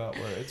can't think about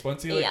words.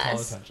 Once you call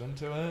attention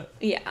to it.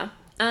 Yeah.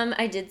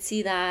 I did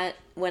see that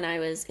when I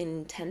was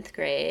in 10th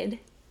grade,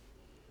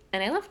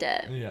 and I loved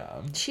it.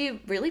 Yeah.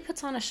 She really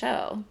puts on a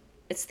show.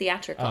 It's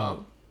theatrical.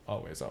 Oh,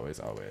 always, always,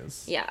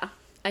 always. Yeah.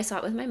 I saw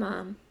it with my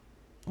mom.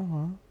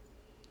 Aw.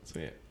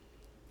 Sweet.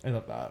 I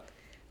love that.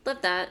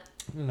 Love that.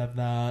 Love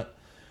that.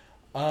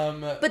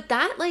 But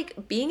that,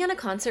 like, being at a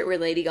concert where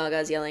Lady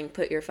Gaga's yelling,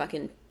 put your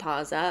fucking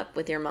paws up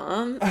with your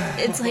mom,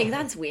 it's like,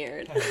 that's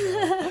weird.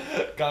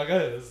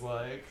 Gaga is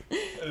like...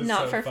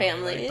 Not so for funny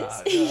families.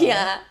 like that,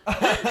 Yeah.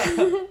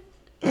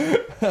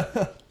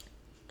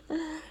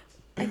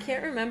 I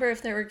can't remember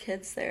if there were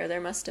kids there.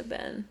 There must have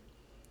been.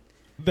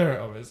 There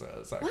always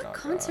is. What Gaga.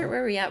 concert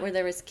were we at where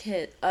there was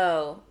kids?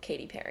 Oh,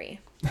 Katy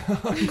Perry.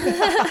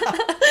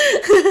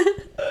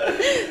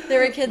 There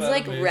were kids That's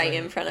like amazing. right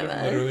in front of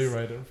us. Literally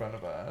right in front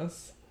of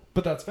us.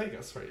 But that's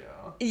Vegas for you.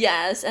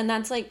 Yes, and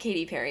that's like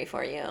Katy Perry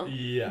for you.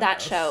 Yeah.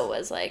 That show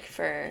was like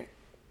for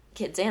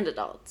kids and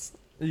adults.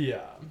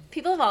 Yeah.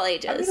 People of all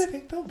ages. I mean, I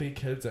think there'll be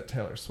kids at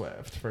Taylor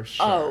Swift for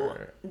sure. Oh,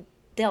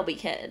 they'll be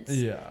kids.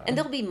 Yeah. And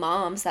there'll be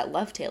moms that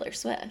love Taylor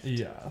Swift.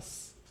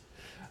 Yes.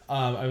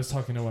 I was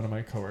talking to one of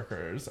my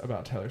coworkers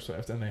about Taylor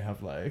Swift, and they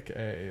have like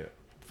a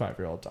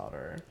 5-year-old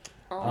daughter.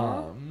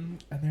 And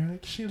they're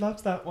like, she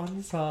loves that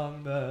one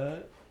song,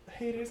 the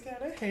haters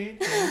gonna hate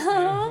me. And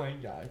I'm like,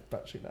 yeah, I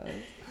bet she does.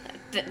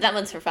 That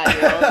one's for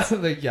 5-year-olds.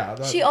 Like, yeah,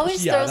 she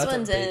always throws that's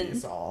ones a baby in.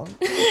 Song.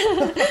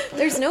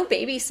 There's no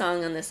baby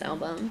song on this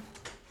album.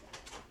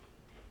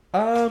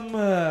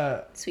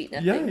 Sweet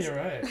Nothings. Yeah, you're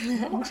right.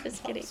 I'm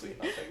just kidding.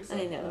 Sweet Nothings so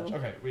I know. much.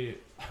 Okay, we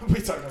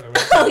talked about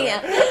it. Oh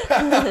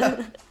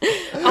yeah.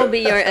 I'll be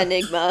your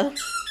enigma.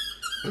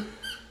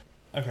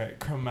 Okay,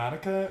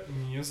 Chromatica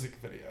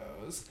music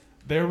videos.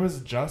 There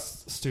was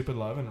just Stupid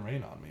Love and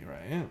Rain on Me,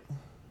 right?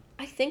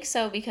 I think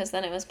so, because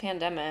then it was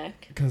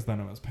pandemic. Because then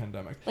it was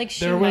pandemic. Like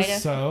she there might was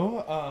have...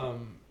 so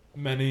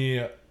many.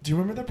 Do you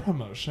remember the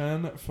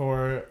promotion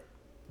for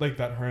like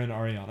that her and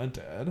Ariana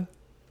did?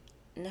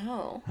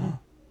 No.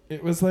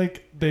 It was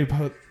like they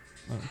put.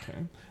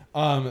 Okay.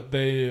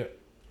 They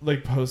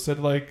like posted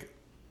like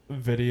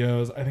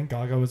videos. I think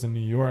Gaga was in New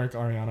York.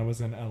 Ariana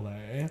was in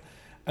LA.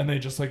 And they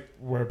just like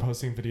were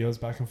posting videos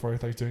back and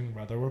forth, like doing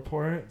weather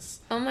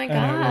reports. Oh my god!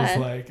 And it was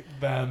like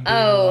them.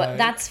 Being like,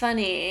 that's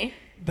funny.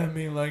 Them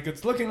being like,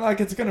 it's looking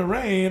like it's gonna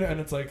rain, and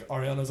it's like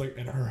Ariana's like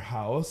in her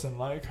house, and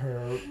like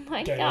her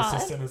gay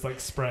assistant is like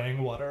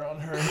spraying water on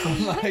her.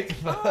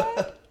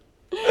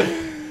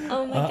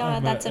 Oh my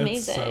god, that's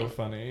amazing! It's so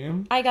funny.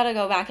 I gotta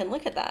go back and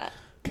look at that.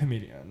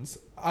 Comedians,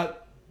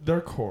 at their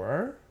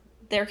core,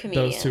 they're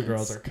comedians. Those two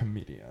girls are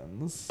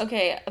comedians.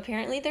 Okay,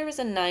 apparently there was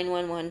a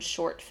 911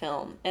 short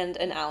film and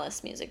an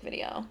Alice music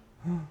video.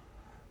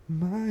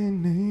 My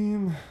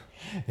name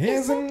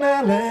isn't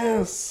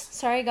Alice.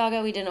 Sorry,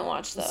 Gaga, we didn't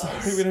watch those.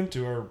 Sorry, we didn't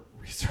do our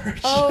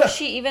research. Oh,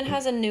 she even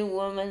has a new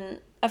woman,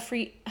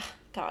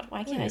 God,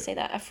 why can't I say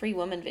that? A free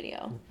woman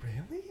video.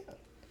 Really?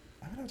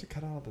 I'm gonna have to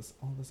cut all this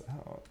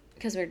out.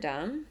 Because we're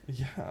dumb?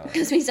 Yeah.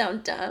 Because we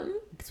sound dumb?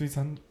 Because we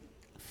sound...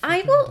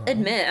 I will dumb.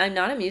 admit, I'm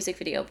not a music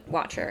video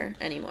watcher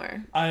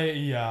anymore.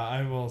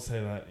 I will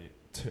say that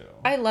too.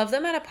 I love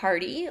them at a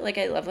party. Like,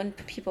 I love when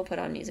people put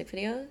on music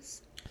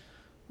videos.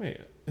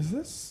 Wait, is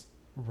this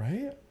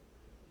right?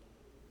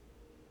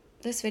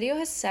 This video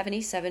has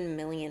 77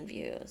 million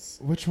views.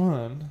 Which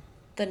one?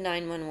 The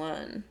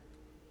 911.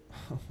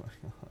 Oh my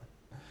god.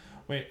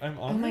 Wait, I'm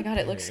on Oh my god,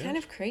 page. it looks kind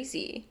of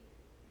crazy.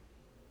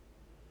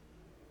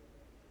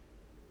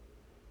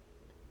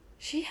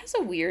 She has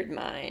a weird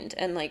mind,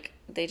 and like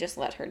they just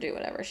let her do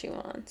whatever she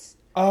wants.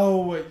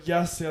 Oh,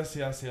 yes.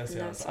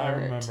 That's I art.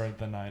 remembered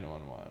the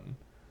 911.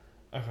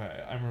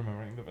 Okay, I'm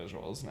remembering the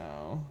visuals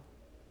now.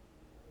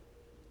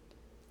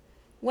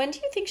 When do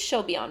you think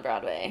she'll be on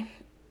Broadway?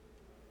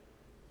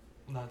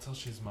 Not until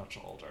she's much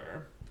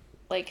older.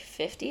 Like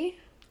 50?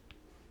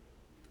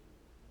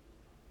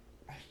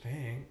 I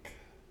think.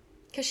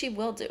 Because she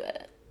will do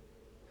it.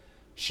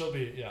 She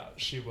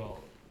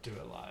will do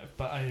it live.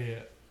 But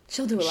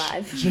She'll do it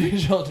live.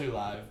 She'll do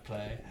live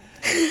play.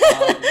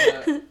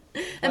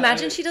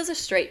 Imagine she does a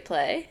straight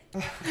play.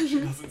 She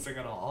doesn't sing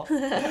at all.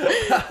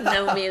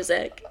 No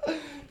music.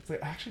 It's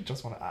like, I actually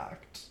just want to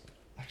act.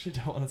 I actually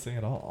don't want to sing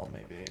at all,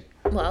 maybe.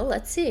 Well,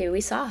 let's see.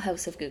 We saw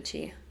House of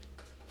Gucci.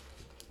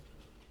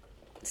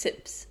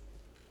 Sips.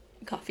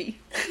 Coffee.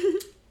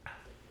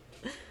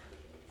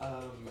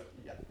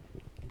 Yeah.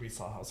 We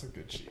saw House of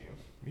Gucci.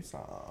 We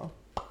saw.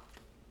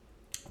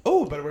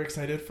 Oh, but we're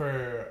excited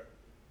for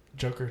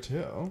Joker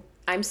 2.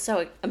 I'm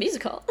so... A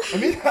musical. I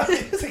mean, a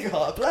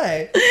musical, a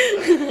play.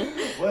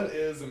 What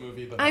is a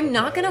movie but I'm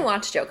not play? going to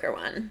watch Joker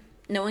 1.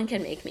 No one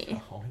can make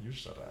me. Oh, you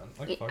shouldn't.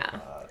 Like, fuck Yeah.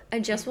 that. I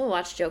just will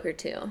watch Joker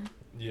 2.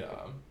 Yeah.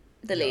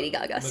 The Lady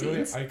Gaga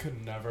Literally, scenes. I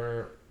can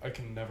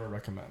never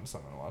recommend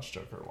someone watch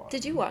Joker 1.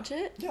 Did you watch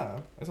it? Yeah,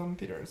 it's on in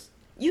theaters.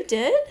 You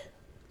did?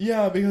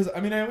 Yeah, because, I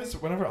mean, I always,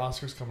 whenever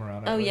Oscars come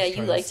around, I Oh, always yeah,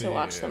 try you like see, to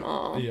watch them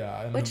all.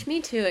 Yeah. And Which, me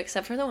too,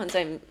 except for the ones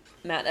I'm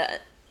mad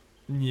at.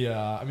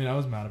 yeah, I mean, I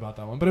was mad about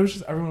that one, but it was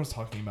just, everyone was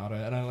talking about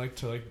it, and I like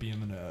to, like, be in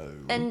the know.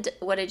 And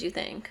what did you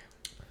think?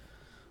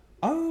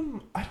 I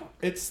don't,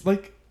 it's,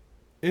 like,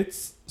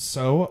 it's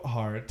so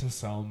hard to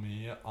sell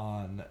me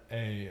on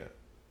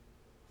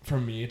for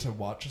me to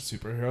watch a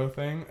superhero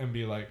thing and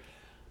be like,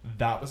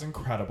 that was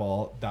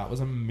incredible, that was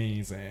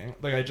amazing.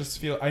 Like, I just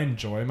feel, I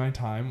enjoy my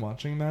time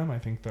watching them. I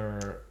think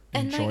they're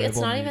And, enjoyable like, it's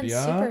not media.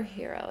 even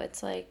superhero.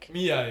 It's, like...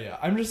 Yeah.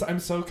 I'm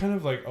so kind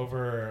of, like,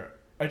 over...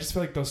 I just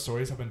feel like those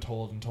stories have been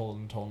told and told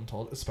and told and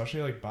told,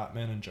 especially, like,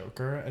 Batman and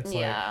Joker. It's,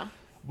 yeah.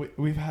 like,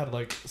 we've had,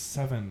 like,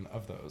 7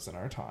 of those in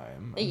our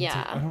time. And it's Yeah.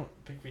 like, I don't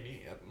think we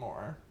need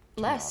more.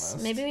 To Less.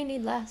 be honest. Maybe we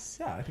need less.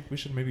 Yeah, I think we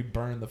should maybe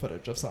burn the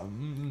footage of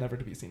some never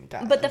to be seen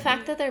again. But the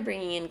fact that they're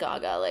bringing in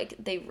Gaga, like,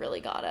 they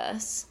really got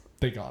us.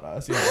 They got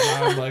us. Yeah,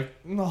 and I'm like,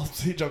 I'll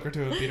see Joker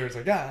 2 in theaters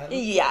again.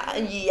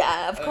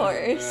 Yeah, of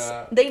course.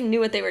 Yeah. They knew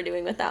what they were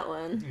doing with that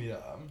one. Yeah.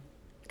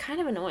 Kind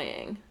of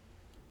annoying.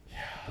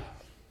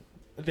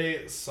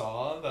 They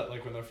saw that,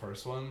 like, when the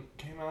first one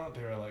came out,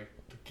 they were like,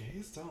 the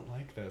gays don't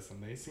like this,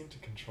 and they seem to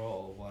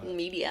control what...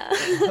 Media.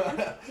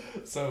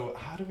 So,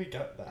 how do we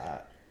get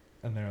that?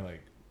 And they're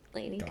like,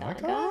 Lady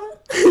Gaga?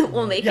 Gaga?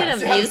 We'll make it a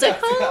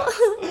musical?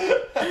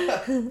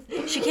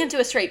 Yes. She can't do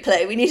a straight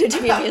play. We need it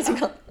to be a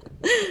musical.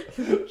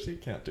 She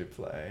can't do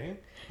play.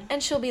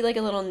 And she'll be like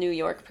a little New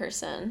York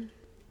person.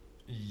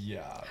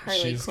 Yeah. Harley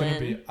she's Quinn.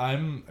 gonna be...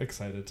 I'm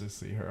excited to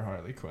see her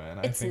Harley Quinn.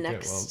 It's I think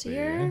next it will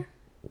year? be.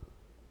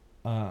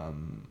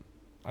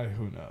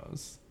 Who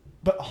knows?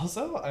 But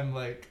also, I'm,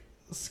 like,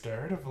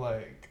 scared of,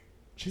 like...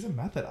 She's a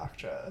method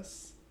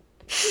actress.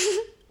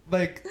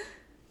 Like...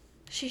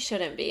 She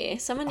shouldn't be.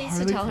 Someone needs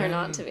Harley to tell her Quinn,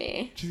 not to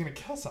be. She's gonna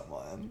kill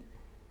someone.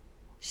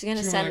 She's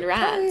gonna She's send be like,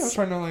 "Hey, I was rats.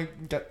 trying to,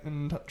 like, get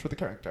in touch with the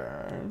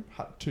character.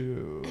 Had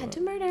to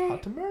murder.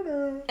 Had to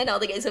murder. And all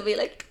the guys will be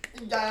like,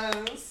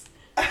 Yes.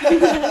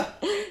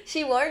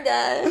 she warned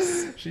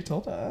us. She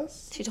told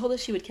us. She told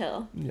us she would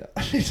kill. Yeah.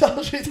 She told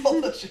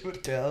us she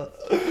would kill.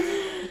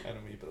 And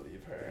we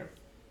believe her.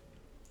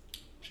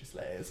 She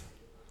slays.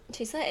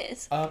 She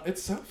slays.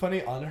 It's so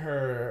funny on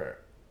her,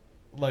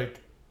 like,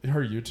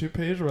 her YouTube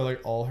page where,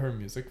 like, all her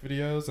music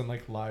videos and,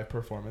 like, live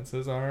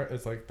performances are.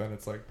 It's like, then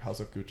it's like House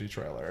of Gucci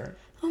trailer.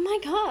 Oh my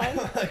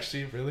god. Like,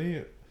 she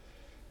really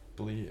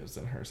believes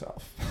in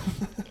herself.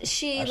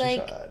 She, As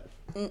like,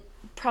 should.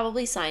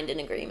 probably signed an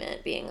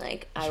agreement being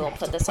like, I You will have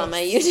put to this on my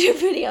post. YouTube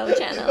video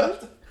channel.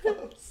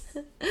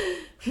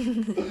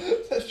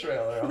 The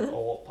trailer on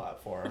all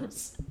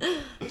platforms.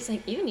 It's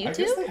like, even I guess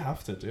YouTube? they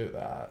have to do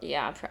that.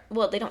 Yeah.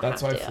 Well, they don't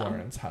That's have why to.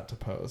 Florence had to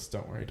post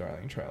Don't Worry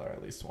Darling trailer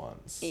at least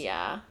once.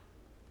 Yeah.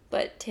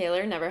 But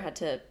Taylor never had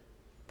to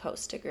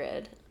post a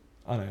grid.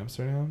 On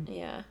Amsterdam?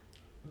 Yeah.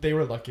 They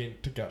were lucky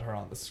to get her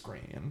on the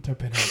screen, to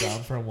pin her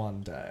down for one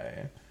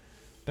day.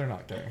 They're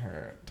not getting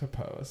her to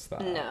post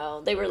that.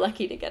 No, they were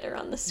lucky to get her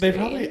on the They screen.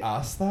 probably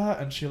asked that,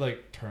 and she,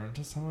 like, turned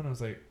to someone and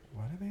was like,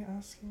 what are they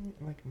asking?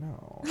 Like,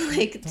 no.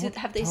 Like, Don't-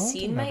 have they tell them to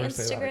seen my never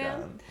say that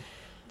Instagram?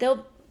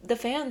 again. The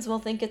fans will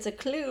think it's a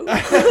clue.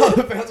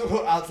 The fans will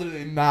go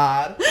absolutely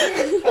mad.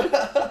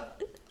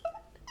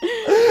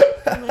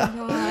 Oh my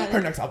god. Her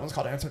next album's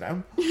called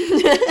Amsterdam.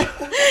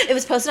 It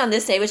was posted on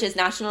this day, which is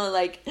National,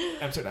 like,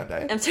 Amsterdam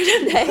Day.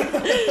 Amsterdam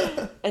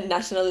Day. And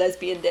National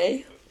Lesbian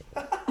Day.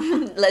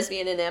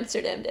 Lesbian in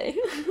Amsterdam Day.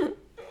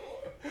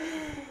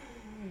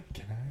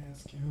 Can I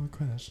ask you a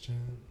question?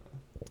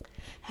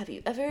 Have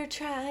you ever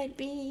tried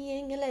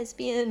being a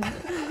lesbian?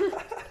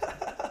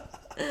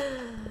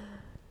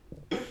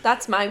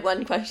 That's my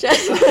one question.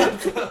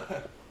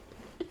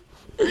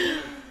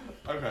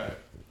 Okay.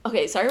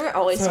 Okay, sorry we're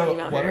always So, talking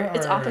about what her. are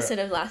It's our- opposite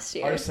of last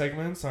year. Our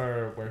segments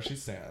are Where She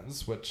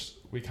Stands, which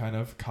we kind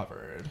of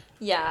covered.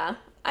 Yeah.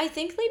 I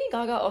think Lady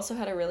Gaga also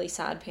had a really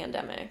sad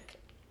pandemic.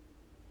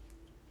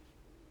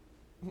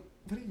 What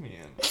do you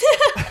mean?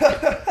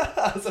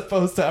 As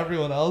opposed to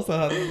everyone else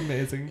that had an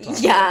amazing time.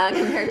 Yeah,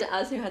 compared to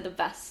us who had the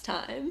best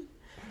time.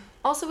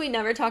 Also, we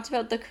never talked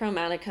about the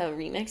Chromatica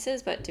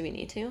remixes, but do we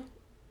need to?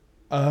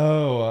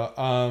 Oh,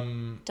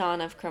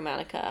 Dawn of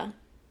Chromatica.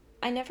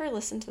 I never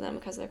listened to them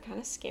because they're kind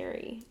of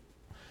scary.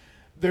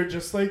 they're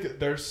just like,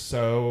 they're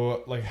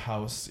so like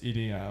house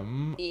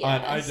EDM. And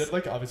I Yes. did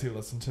like obviously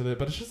listen to it,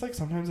 but it's just like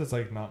sometimes it's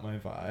like not my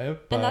vibe.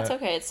 But And that's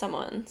okay, it's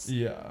someone's.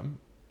 yeah.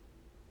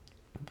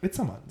 It's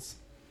someone's.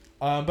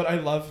 But I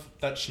love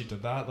that she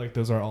did that. Like,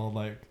 those are all,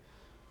 like,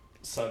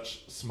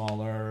 such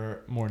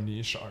smaller, more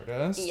niche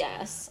artists.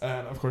 Yes.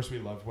 And, of course, we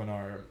love when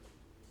our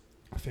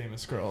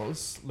famous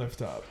girls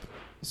lift up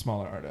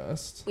smaller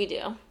artists. We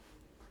do.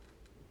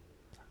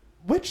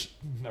 Which,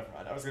 never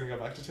mind. I was going to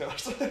go back to Taylor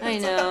Swift. I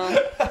know.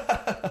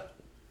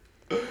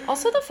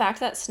 Also, the fact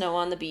that Snow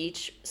on the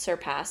Beach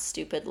surpassed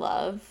Stupid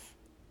Love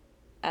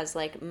as,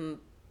 like,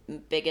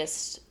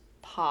 biggest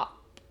pop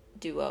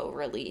duo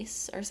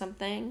release or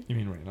something. You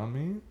mean Rain on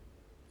Me?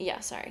 Yeah,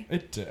 sorry.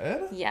 It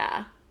did?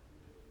 Yeah.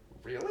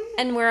 Really?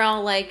 And we're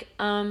all like,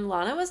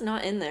 Lana was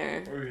not in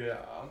there.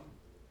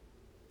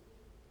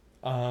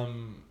 Yeah.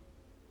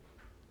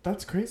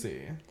 That's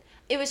crazy.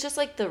 It was just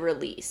like the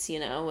release, you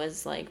know,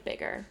 was like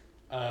bigger.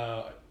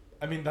 I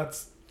mean,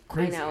 that's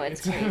crazy. I know,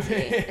 it's crazy.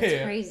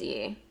 It's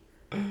crazy.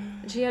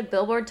 She had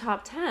Billboard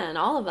Top 10,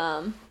 all of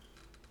them.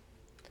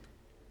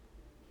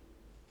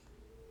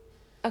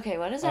 Okay,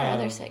 what is our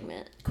other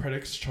segment?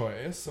 Critics'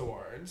 Choice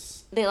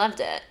Awards. They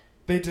loved it.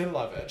 They did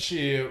love it.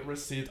 She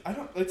received,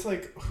 it's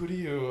like, what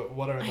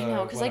are the, I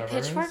know, because like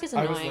Pitchfork is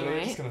annoying, I was literally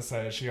right? just going to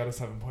say, she got a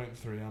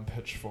 7.3 on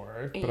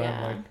Pitchfork, but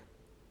Yeah.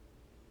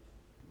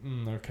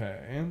 I'm like,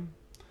 okay.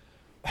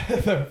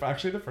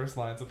 Actually, the first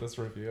lines of this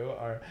review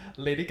are,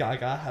 Lady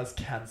Gaga has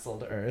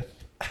cancelled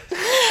Earth.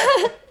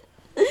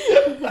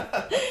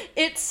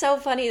 It's so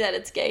funny that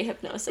it's gay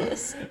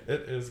hypnosis.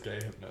 It is gay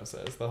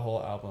hypnosis. The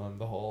whole album,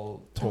 the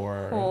whole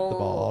tour, the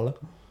ball.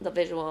 The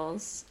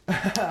visuals.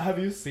 Have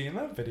you seen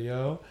that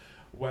video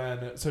when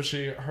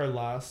her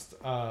last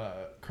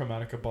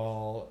Chromatica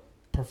Ball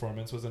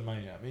performance was in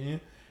Miami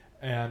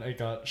and it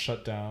got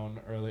shut down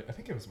early. I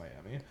think it was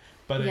Miami.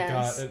 But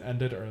it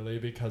ended early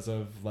because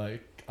of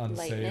like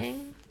unsafe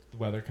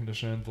weather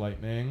conditions,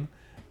 lightning.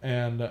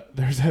 And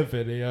there's a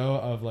video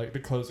of like the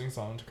closing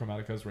song to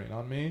Chromatica's Rain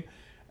on Me.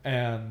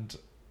 And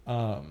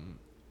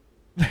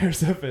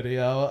there's a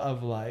video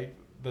of like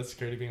the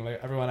security being like,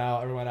 everyone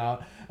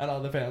out, and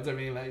all the fans are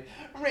being like,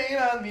 rain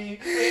on me,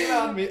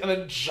 and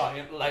then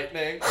giant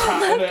lightning,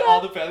 and then all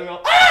the fans go,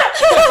 ah!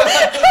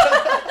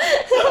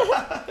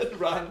 And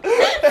run.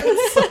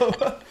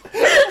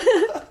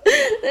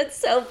 That's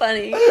so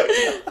funny.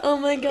 Oh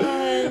my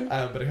god.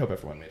 But I hope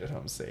everyone made it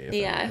home safe.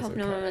 Yeah, I hope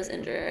no one was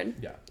injured.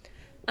 Yeah.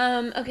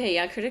 Okay,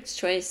 yeah, Critics'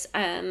 Choice.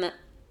 Well,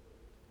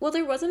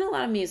 there wasn't a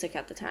lot of music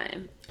at the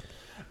time.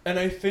 And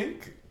I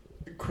think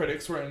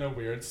critics were in a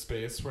weird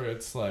space where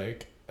it's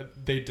like,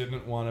 they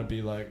didn't want to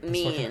be like,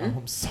 this fucking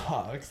album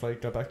sucks,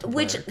 like, go back to work.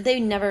 Which they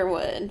never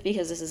would,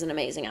 because this is an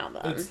amazing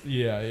album.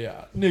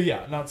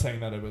 No, not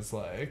saying that it was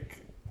like...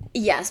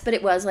 Yes, but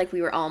it was like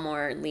we were all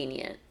more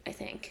lenient, I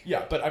think.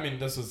 Yeah, but I mean,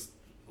 this was,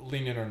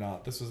 lenient or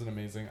not, this was an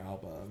amazing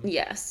album.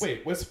 Yes.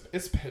 Wait,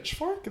 is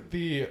Pitchfork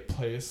the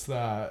place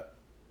that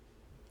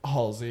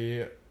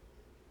Halsey,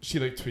 she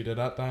like tweeted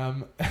at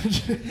them and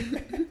she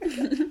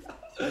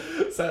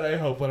said, I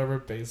hope whatever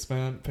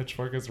basement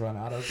Pitchfork is run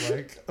out of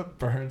like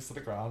burns to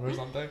the ground or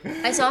something?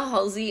 I saw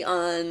Halsey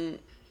on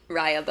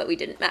Raya, but we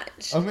didn't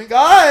match. Oh my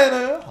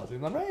god!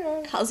 Halsey's on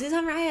Raya. Halsey's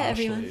on Raya,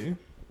 Ashley. Everyone.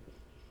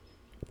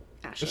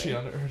 Ashley. Is she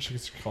on there? She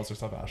calls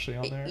herself Ashley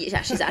on there?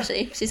 Yeah, she's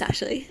Ashley. She's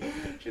Ashley.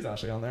 She's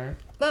Ashley on there.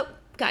 But,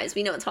 guys,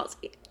 we know it's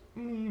Halsey.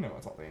 No,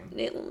 it's Halsey.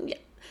 Yeah.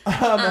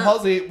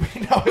 Halsey,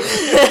 we know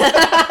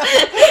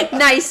it's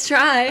Nice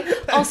try.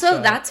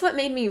 Also, that's what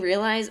made me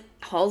realize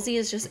Halsey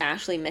is just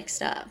Ashley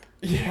mixed up.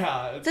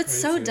 Yeah,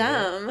 that's crazy. So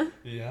dumb.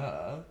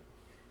 Yeah.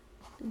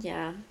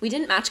 Yeah. We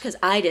didn't match because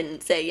I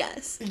didn't say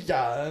yes.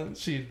 Yeah,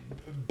 she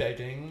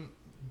begging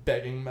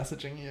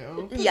messaging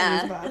you.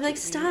 Yeah. I'm like,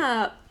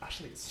 stop.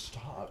 Ashley,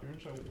 stop. You're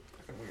so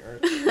fucking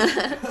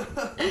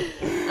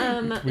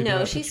weird.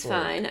 No, she's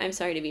fine. I'm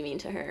sorry to be mean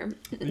to her.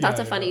 That's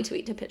a funny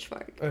tweet to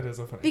Pitchfork. It is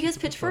a funny because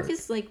Pitchfork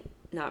is like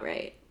not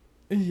right.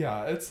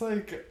 Yeah, it's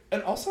like,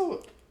 and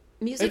also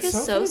music is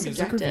so subjective.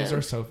 Music reviews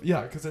are so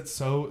because it's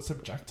so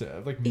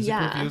subjective. Like music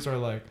reviews are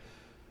like,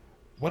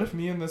 what if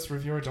me and this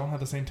reviewer don't have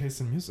the same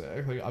taste in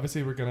music? Like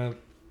obviously we're gonna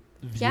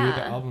view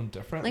the album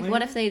differently. Like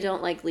what if they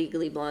don't like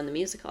Legally Blonde the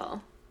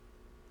musical?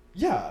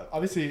 Yeah,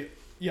 obviously.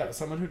 Yeah,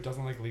 someone who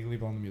doesn't like Legally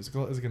Blonde the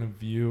musical is going to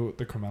view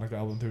the Chromatica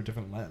album through a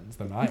different lens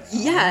than I am.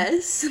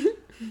 Yes.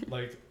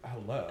 Like,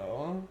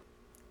 hello.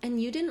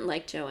 And you didn't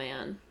like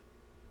Joanne.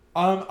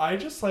 I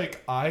just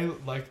I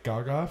like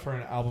Gaga for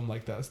an album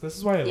like this. This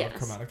is why I love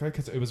Chromatica,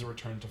 because it was a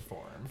return to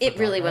form. It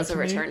really was a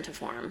return to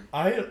form.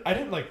 I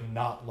didn't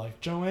not like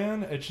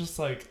Joanne. It's just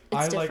I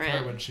different. like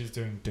her when she's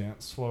doing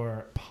dance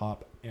floor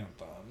pop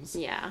anthems.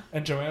 Yeah.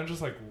 And Joanne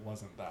just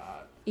wasn't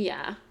that.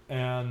 Yeah.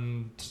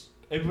 And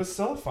it was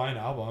still a fine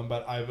album,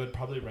 but I would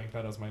probably rank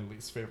that as my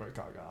least favorite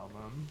Gaga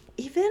album.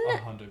 Even a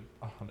hundo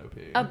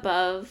P.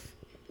 Above,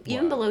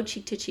 even below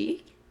Cheek to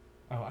Cheek.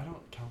 Oh, I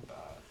don't count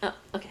that. Oh,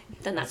 okay,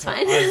 then that's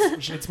fine.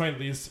 It's my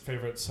least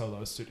favorite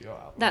solo studio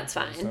album. That's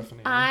fine.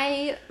 Stephanie.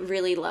 I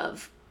really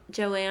love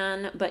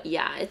Joanne, but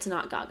yeah, it's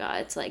not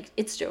Gaga.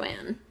 It's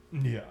Joanne.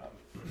 Yeah,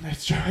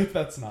 it's Joanne.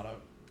 That's not a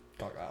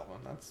Gaga album.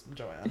 That's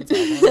Joanne's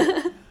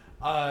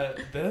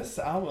album. This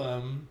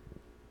album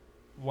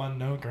won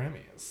no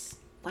Grammys.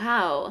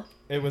 Wow.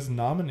 It was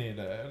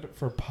nominated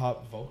for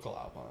Pop Vocal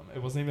Album.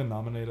 It wasn't even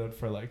nominated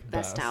for like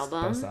Best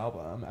album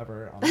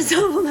ever. Best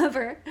album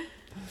ever.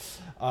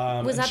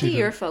 Was that the did,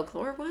 year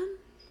Folklore won?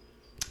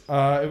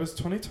 It was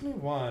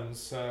 2021,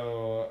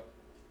 so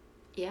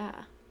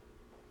Yeah.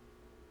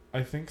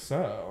 I think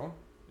so.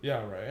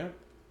 Yeah, right?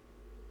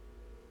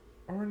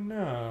 Or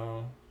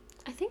no?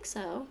 I think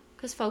so.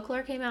 Because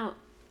Folklore came out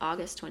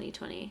August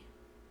 2020.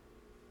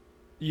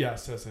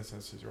 Yes,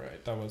 you're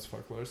right. That was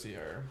Folklore's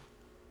year.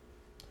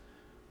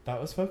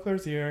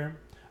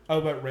 Oh,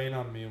 but Rain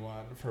on Me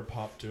won for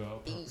Pop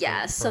Duo.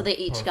 Yes, so they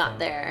each got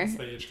their...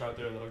 They each got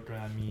their little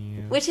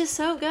Grammys. Which is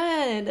so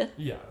good.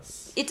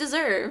 Yes. It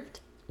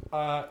deserved.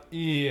 Yeah.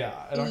 It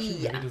actually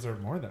maybe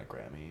deserved more than a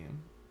Grammy.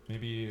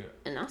 Maybe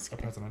an Oscar. A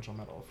Presidential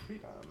Medal of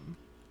Freedom.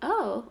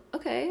 Oh,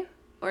 okay.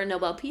 Or a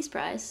Nobel Peace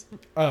Prize.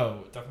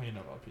 Oh, definitely a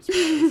Nobel Peace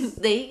Prize.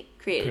 They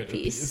created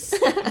peace.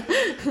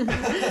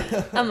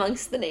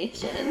 Amongst the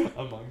nation.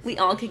 We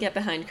all could get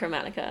behind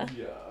Chromatica.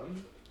 Yeah.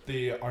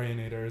 The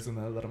Arianators and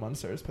the Little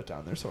Monsters put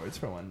down their swords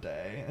for one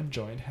day and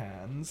joined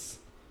hands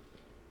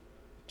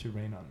to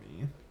rain on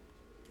me.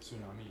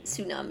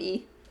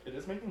 Tsunami. It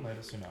is making light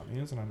of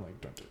tsunamis, and I'm like,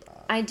 don't do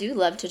that. I do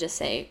love to just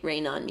say,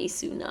 rain on me,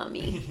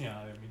 tsunami.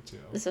 Yeah, me too.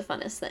 It's the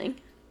funnest thing.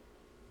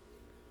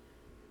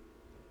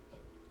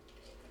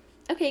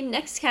 Okay,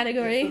 next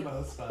category. It's the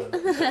most fun.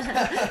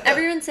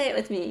 Everyone say it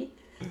with me.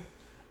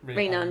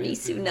 Rain on me,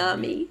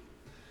 tsunami.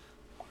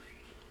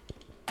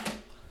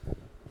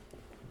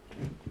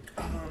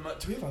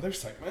 Do we have other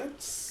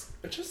segments?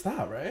 It's just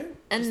that, right?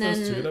 And just then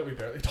those two that we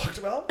barely talked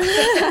about. But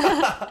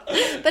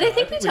I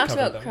think we talked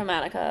about them.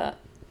 Chromatica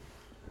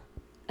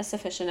a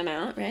sufficient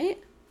amount,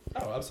 right?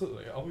 Oh,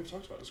 absolutely. All we've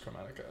talked about is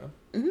Chromatica.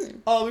 Mm-hmm.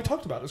 All we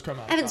talked about is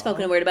Chromatica. I haven't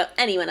spoken a word about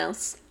anyone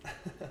else.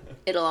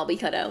 It'll all be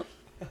cut out.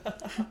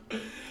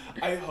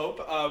 I hope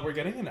we're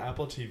getting an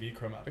Apple TV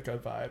Chromatica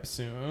vibe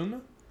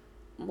soon.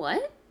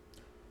 What?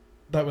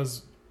 That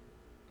was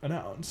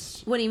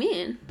announced. What do you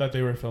mean? That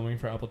they were filming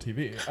for Apple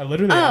TV.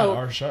 Literally at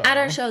our show. At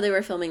our show they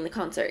were filming the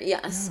concert,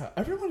 yes. Yeah,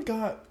 everyone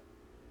got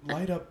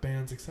light up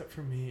bands except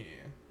for me.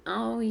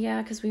 Oh,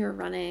 yeah, because we were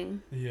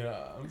running.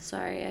 Yeah.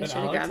 Sorry, I should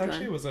have grabbed one. Alex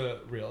actually was a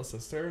real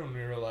sister when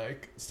we were,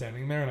 like,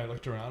 standing there, and I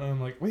looked around, and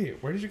I'm like,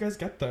 wait, where did you guys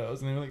get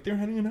those? And they were like, they were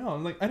handing them out.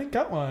 I'm like, I didn't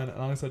get one.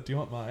 And I said, do you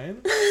want mine?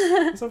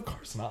 I said, of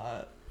course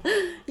not.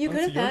 You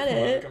could have had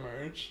it.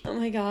 Merch. Oh,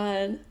 my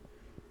God.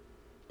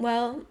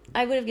 Well,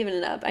 I would have given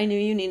it up. I knew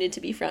you needed to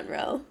be front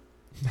row.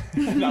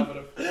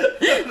 That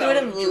would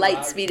have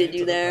light speeded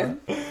you there.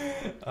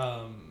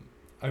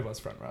 I was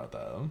front row,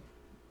 though.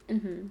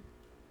 Mm-hmm.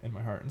 In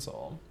my heart and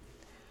soul.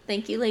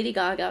 Thank you, Lady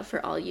Gaga,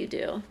 for all you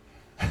do.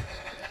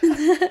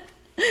 Thank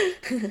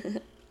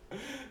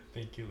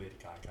you, Lady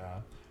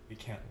Gaga. We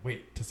can't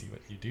wait to see what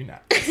you do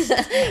next.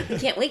 We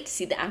can't wait to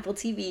see the Apple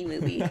TV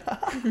movie.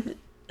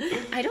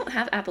 I don't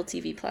have Apple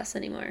TV Plus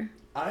anymore.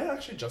 I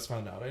actually just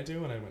found out I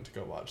do when I went to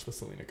go watch the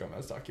Selena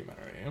Gomez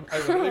documentary. I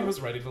literally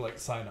was ready to like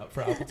sign up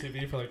for Apple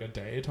TV for like a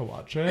day to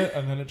watch it,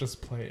 and then it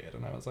just played,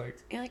 and I was like,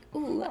 you're like,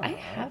 ooh, I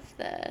have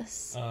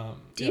this.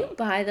 Do yeah. you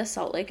buy the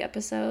Salt Lake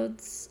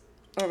episodes?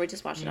 Or we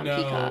just watch it on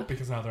Peacock? No,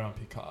 because now they're on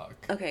Peacock.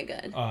 Okay,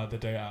 good. The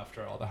day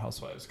after all the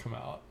Housewives come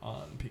out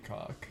on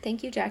Peacock.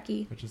 Thank you,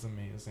 Jackie. Which is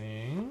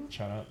amazing.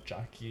 Shout out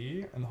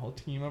Jackie and the whole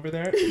team over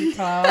there at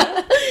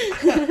Peacock.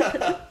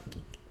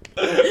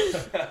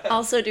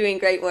 Also doing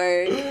great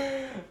work.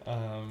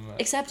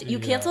 Except you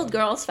canceled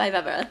Girls 5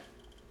 Ever.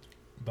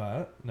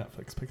 But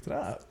Netflix picked it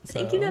up. So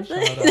Thank you,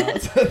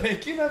 Netflix. Shout out.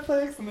 Thank you,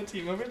 Netflix, and the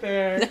team over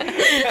there.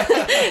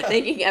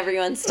 Thanking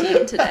everyone's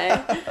team today.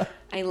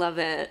 I love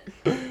it.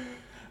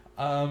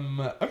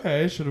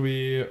 Okay, should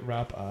we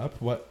wrap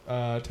up? What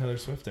Taylor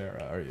Swift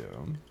era are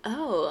you?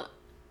 Oh.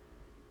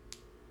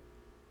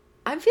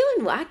 I'm feeling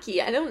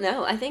wacky. I don't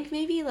know. I think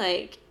maybe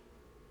like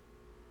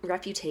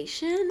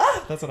Reputation?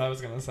 That's what I was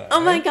gonna say.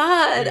 Oh my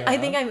God. Yeah. I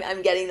think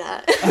I'm getting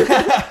that.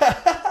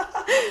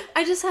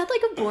 I just had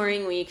like a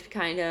boring week,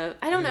 kind of.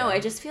 I don't know. I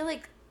just feel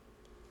like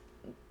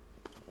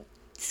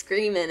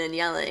screaming and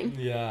yelling.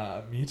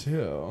 Yeah, me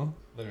too.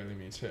 Literally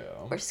me too.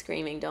 Or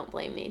screaming, don't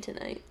blame me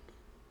tonight.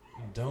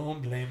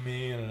 Don't blame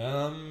me, and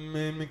that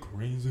made me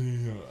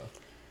crazy.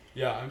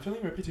 Yeah, I'm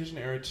feeling Reputation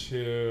era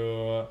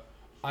too.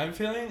 I'm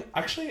feeling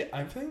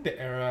the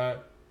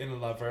era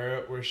in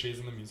Lover where she's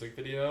in the music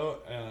video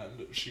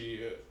and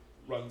she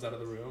runs out of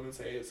the room and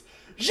says,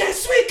 "Je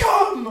suis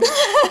comme!"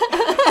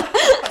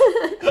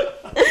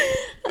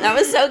 That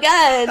was so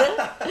good.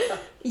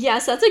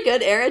 Yes, that's a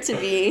good era to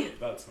be.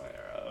 That's my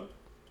era.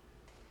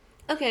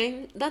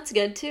 Okay, that's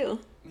good too.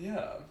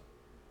 Yeah.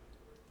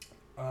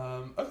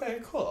 Okay,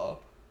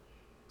 cool.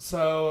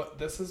 So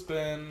this has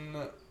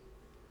been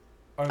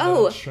our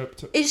little trip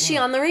to... Is she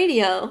on the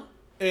radio?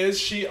 Is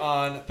she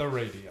on the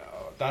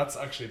radio? That's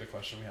actually the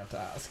question we have to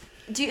ask.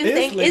 Do you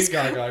think Lady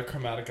Gaga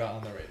Chromatica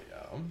on the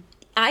radio?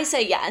 I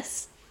say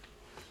yes.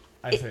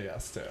 I say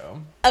yes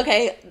too.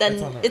 Okay,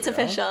 then it's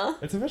official.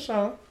 It's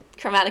official.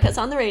 Chromatica's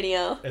on the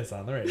radio. It's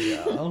on the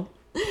radio.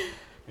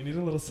 We need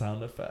a little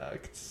sound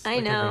effect. I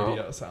know. A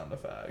radio sound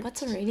effect.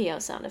 What's a radio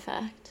sound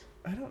effect?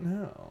 I don't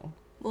know.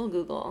 We'll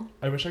Google.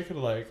 I wish I could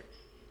like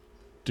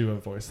do a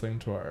voice thing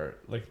to our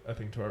a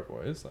thing to our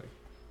voice like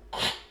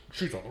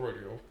she's on the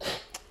radio.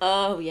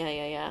 Oh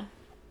yeah.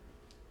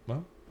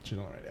 Well, she's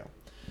on the radio.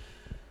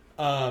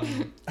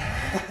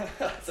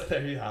 So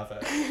there you have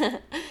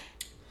it.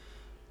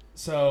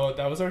 So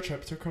that was our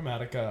trip to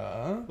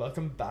Chromatica.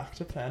 Welcome back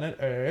to planet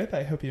Earth.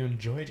 I hope you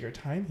enjoyed your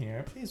time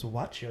here. Please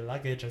watch your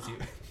luggage as you...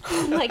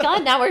 Oh my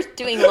god, now we're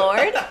doing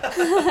Lorde.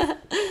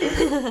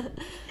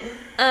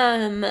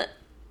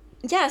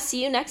 Yeah,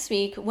 see you next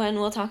week when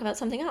we'll talk about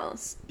something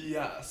else.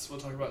 Yes, we'll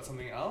talk about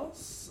something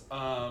else.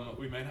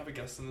 We might have a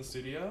guest in the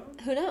studio.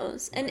 Who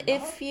knows? And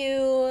if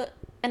you...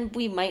 And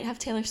we might have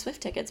Taylor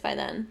Swift tickets by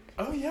then.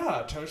 Oh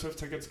yeah, Taylor Swift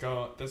tickets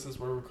go...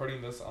 We're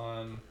recording this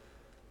on...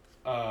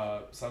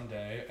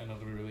 someday, and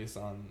it'll be released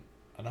on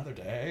another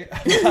day.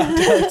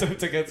 Taylor Swift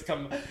tickets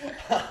come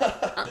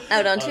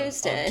out on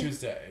Tuesday. On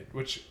Tuesday,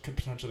 which could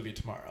potentially be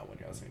tomorrow when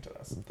you're listening to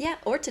this. Yeah,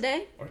 or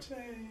today.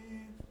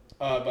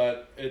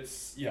 But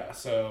it's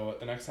so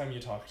the next time you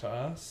talk to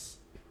us,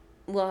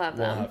 we'll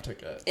have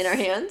tickets in our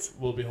hands.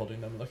 We'll be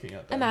holding them, looking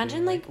at them.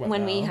 Imagine like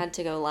when we had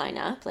to go line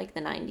up, like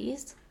the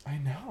 90s. I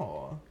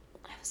know.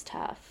 That was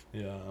tough.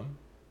 Yeah.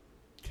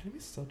 Can we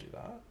still do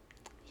that?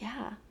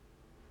 Yeah.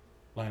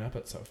 Line up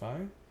at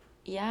SoFi?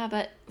 Yeah,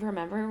 but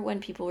remember when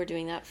people were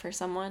doing that for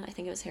someone? I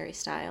think it was Harry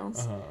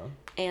Styles.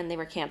 And they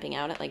were camping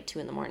out at like 2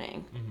 a.m.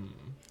 Mm-hmm.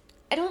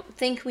 I don't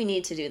think we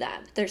need to do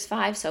that. There's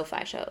 5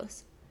 SoFi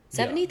shows.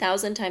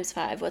 70,000 times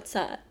 5. What's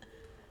that?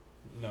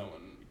 No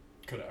one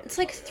could ever. It's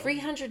like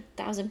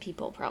 300,000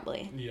 people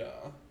probably. Yeah.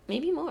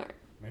 Maybe more.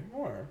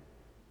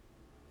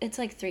 It's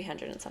like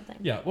 300 and something.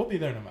 Yeah, we'll be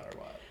there no matter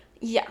what.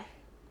 Yeah.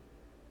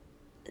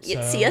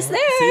 So, see us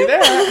there. See you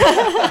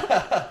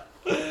there.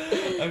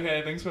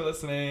 Okay, thanks for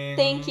listening.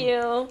 Thank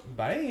you.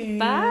 Bye.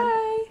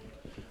 Bye.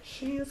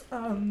 She's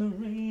on the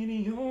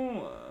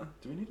radio.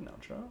 Do we need an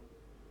outro?